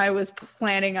than I was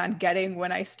planning on getting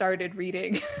when I started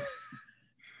reading.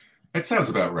 That sounds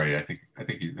about right. I think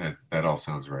that all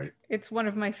sounds right. It's one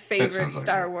of my favorite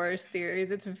Star Wars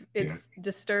theories. It's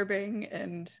disturbing,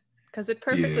 and because it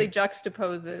perfectly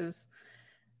juxtaposes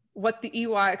what the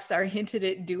Ewoks are hinted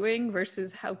at doing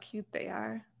versus how cute they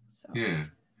are. So. Yeah.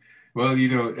 Well,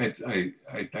 I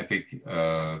think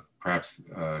perhaps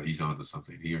he's onto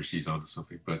something. He or she's onto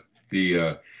something. But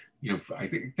I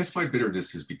guess my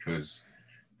bitterness is because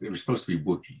they were supposed to be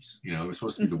Wookiees. It was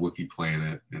supposed to be the Wookiee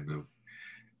planet, and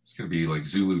it's going to be like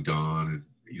Zulu Dawn,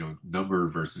 and number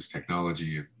versus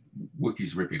technology, and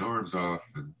Wookiees ripping arms off,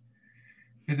 and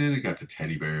then it got to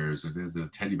teddy bears, and then the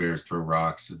teddy bears throw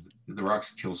rocks, and the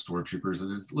rocks kill stormtroopers.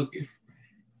 And then look, if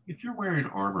you're wearing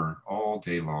armor all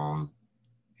day long,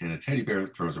 and a teddy bear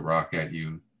throws a rock at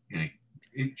you and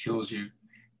it kills you,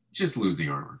 just lose the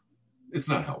armor. It's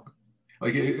not helping.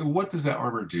 Like, what does that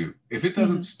armor do? If it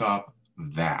doesn't stop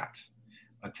that,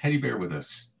 a teddy bear with a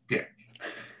stick,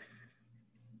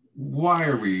 why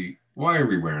are we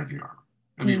wearing the armor?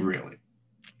 I mean, really?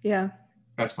 Yeah.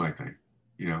 That's my thing,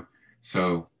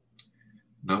 So,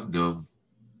 num.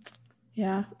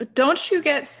 Yeah. But don't you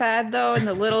get sad, though, in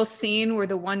the little scene where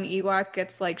the one Ewok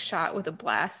gets, like, shot with a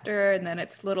blaster, and then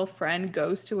its little friend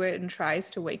goes to it and tries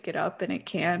to wake it up, and it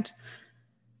can't?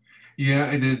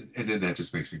 Yeah, and then that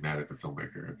just makes me mad at the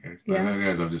filmmaker, okay? Yeah.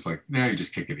 I'm just like, you're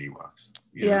just kicking Ewoks.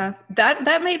 Yeah.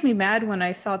 That made me mad when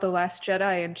I saw The Last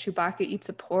Jedi and Chewbacca eats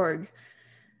a porg.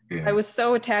 Yeah. I was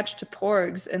so attached to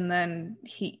porgs, and then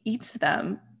he eats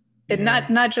them. And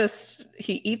not just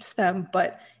he eats them,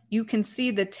 but you can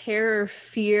see the terror,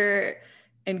 fear,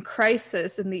 and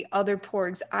crisis in the other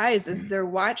porg's eyes as they're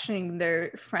watching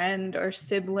their friend or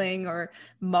sibling or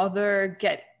mother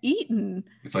get eaten.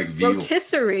 It's like veal.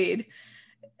 Rotisserie'd.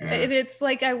 Yeah. And it's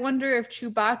like, I wonder if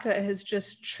Chewbacca has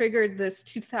just triggered this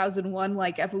 2001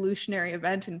 like evolutionary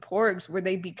event in porgs where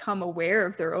they become aware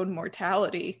of their own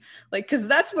mortality. Like, because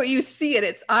that's what you see in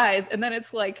its eyes. And then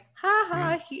it's like, ha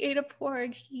ha, he ate a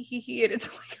porg, he. And it's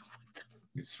like, what the?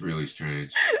 It's really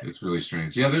strange. It's really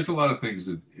strange. Yeah, there's a lot of things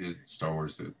in Star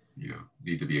Wars that,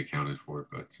 need to be accounted for.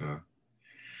 But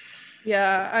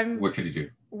yeah, what can you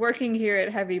do? Working here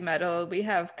at Heavy Metal, we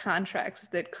have contracts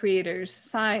that creators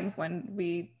sign when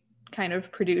we kind of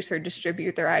produce or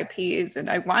distribute their IPs. And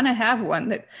I want to have one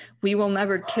that we will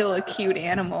never kill a cute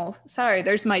animal. Sorry,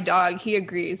 there's my dog. He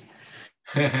agrees.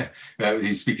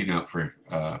 He's speaking out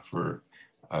for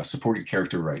supporting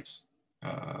character rights.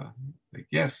 Like,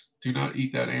 yes, do not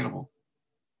eat that animal.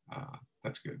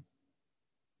 That's good.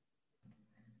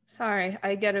 Sorry,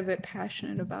 I get a bit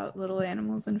passionate about little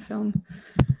animals in film.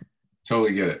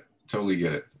 Totally get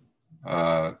it.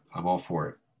 I'm all for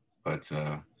it. But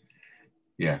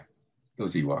yeah,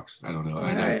 those Ewoks, I don't know.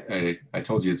 And right. I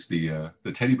told you it's the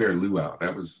teddy bear luau.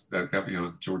 That got me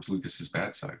on George Lucas's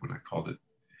bad side when I called it.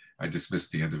 I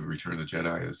dismissed the end of Return of the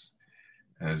Jedi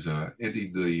as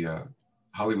ending the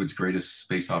Hollywood's greatest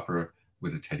space opera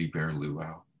with a teddy bear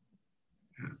luau.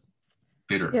 Yeah.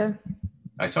 Bitter. Yeah.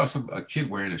 I saw a kid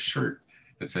wearing a shirt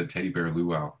that said teddy bear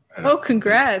luau.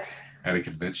 Congrats. At a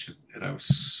convention, and I was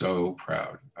so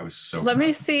proud. Let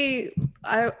me see.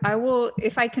 I will,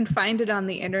 if I can find it on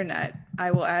the internet, I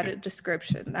will add a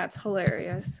description. That's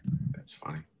hilarious. That's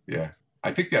funny. Yeah,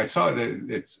 I think I saw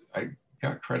it. I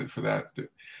got credit for that.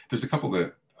 There's a couple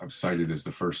that I've cited as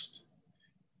the first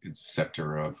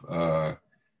inceptor of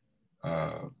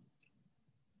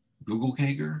Google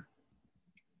Ganger.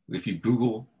 If you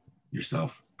Google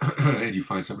yourself and you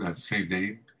find something that has the same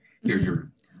name,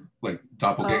 you're like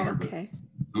doppelganger, but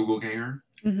Google Ganger,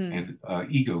 and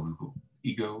Ego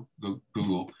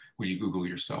Google, when you Google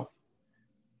yourself.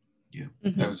 Yeah,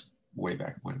 that was way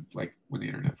back when the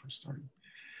internet first started.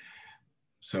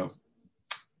 So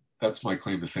that's my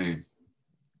claim to fame.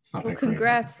 It's not that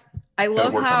congrats. Great. I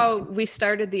love how we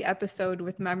started the episode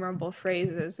with memorable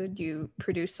phrases and you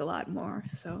produced a lot more.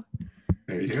 So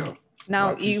there you go.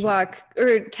 Now Ewok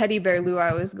or teddy bear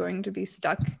luau is going to be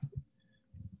stuck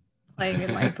playing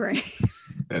in my brain.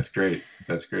 That's great.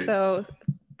 So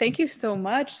thank you so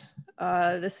much.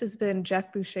 This has been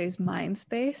Jeff Boucher's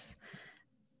Mindspace.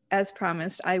 As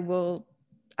promised, I will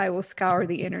scour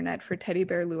the internet for teddy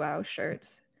bear luau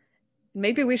shirts.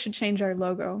 Maybe we should change our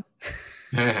logo.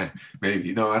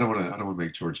 Maybe. No, I don't want to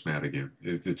make George mad again.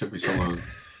 It took me so long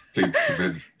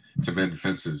to mend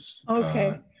fences.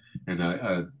 Okay. And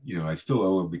I still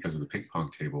owe him because of the ping pong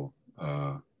table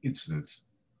incident.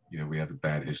 We had a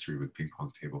bad history with ping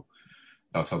pong table.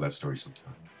 I'll tell that story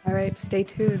sometime. All right, stay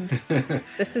tuned.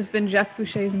 This has been Jeff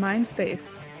Boucher's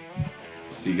Mindspace.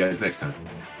 See you guys next time.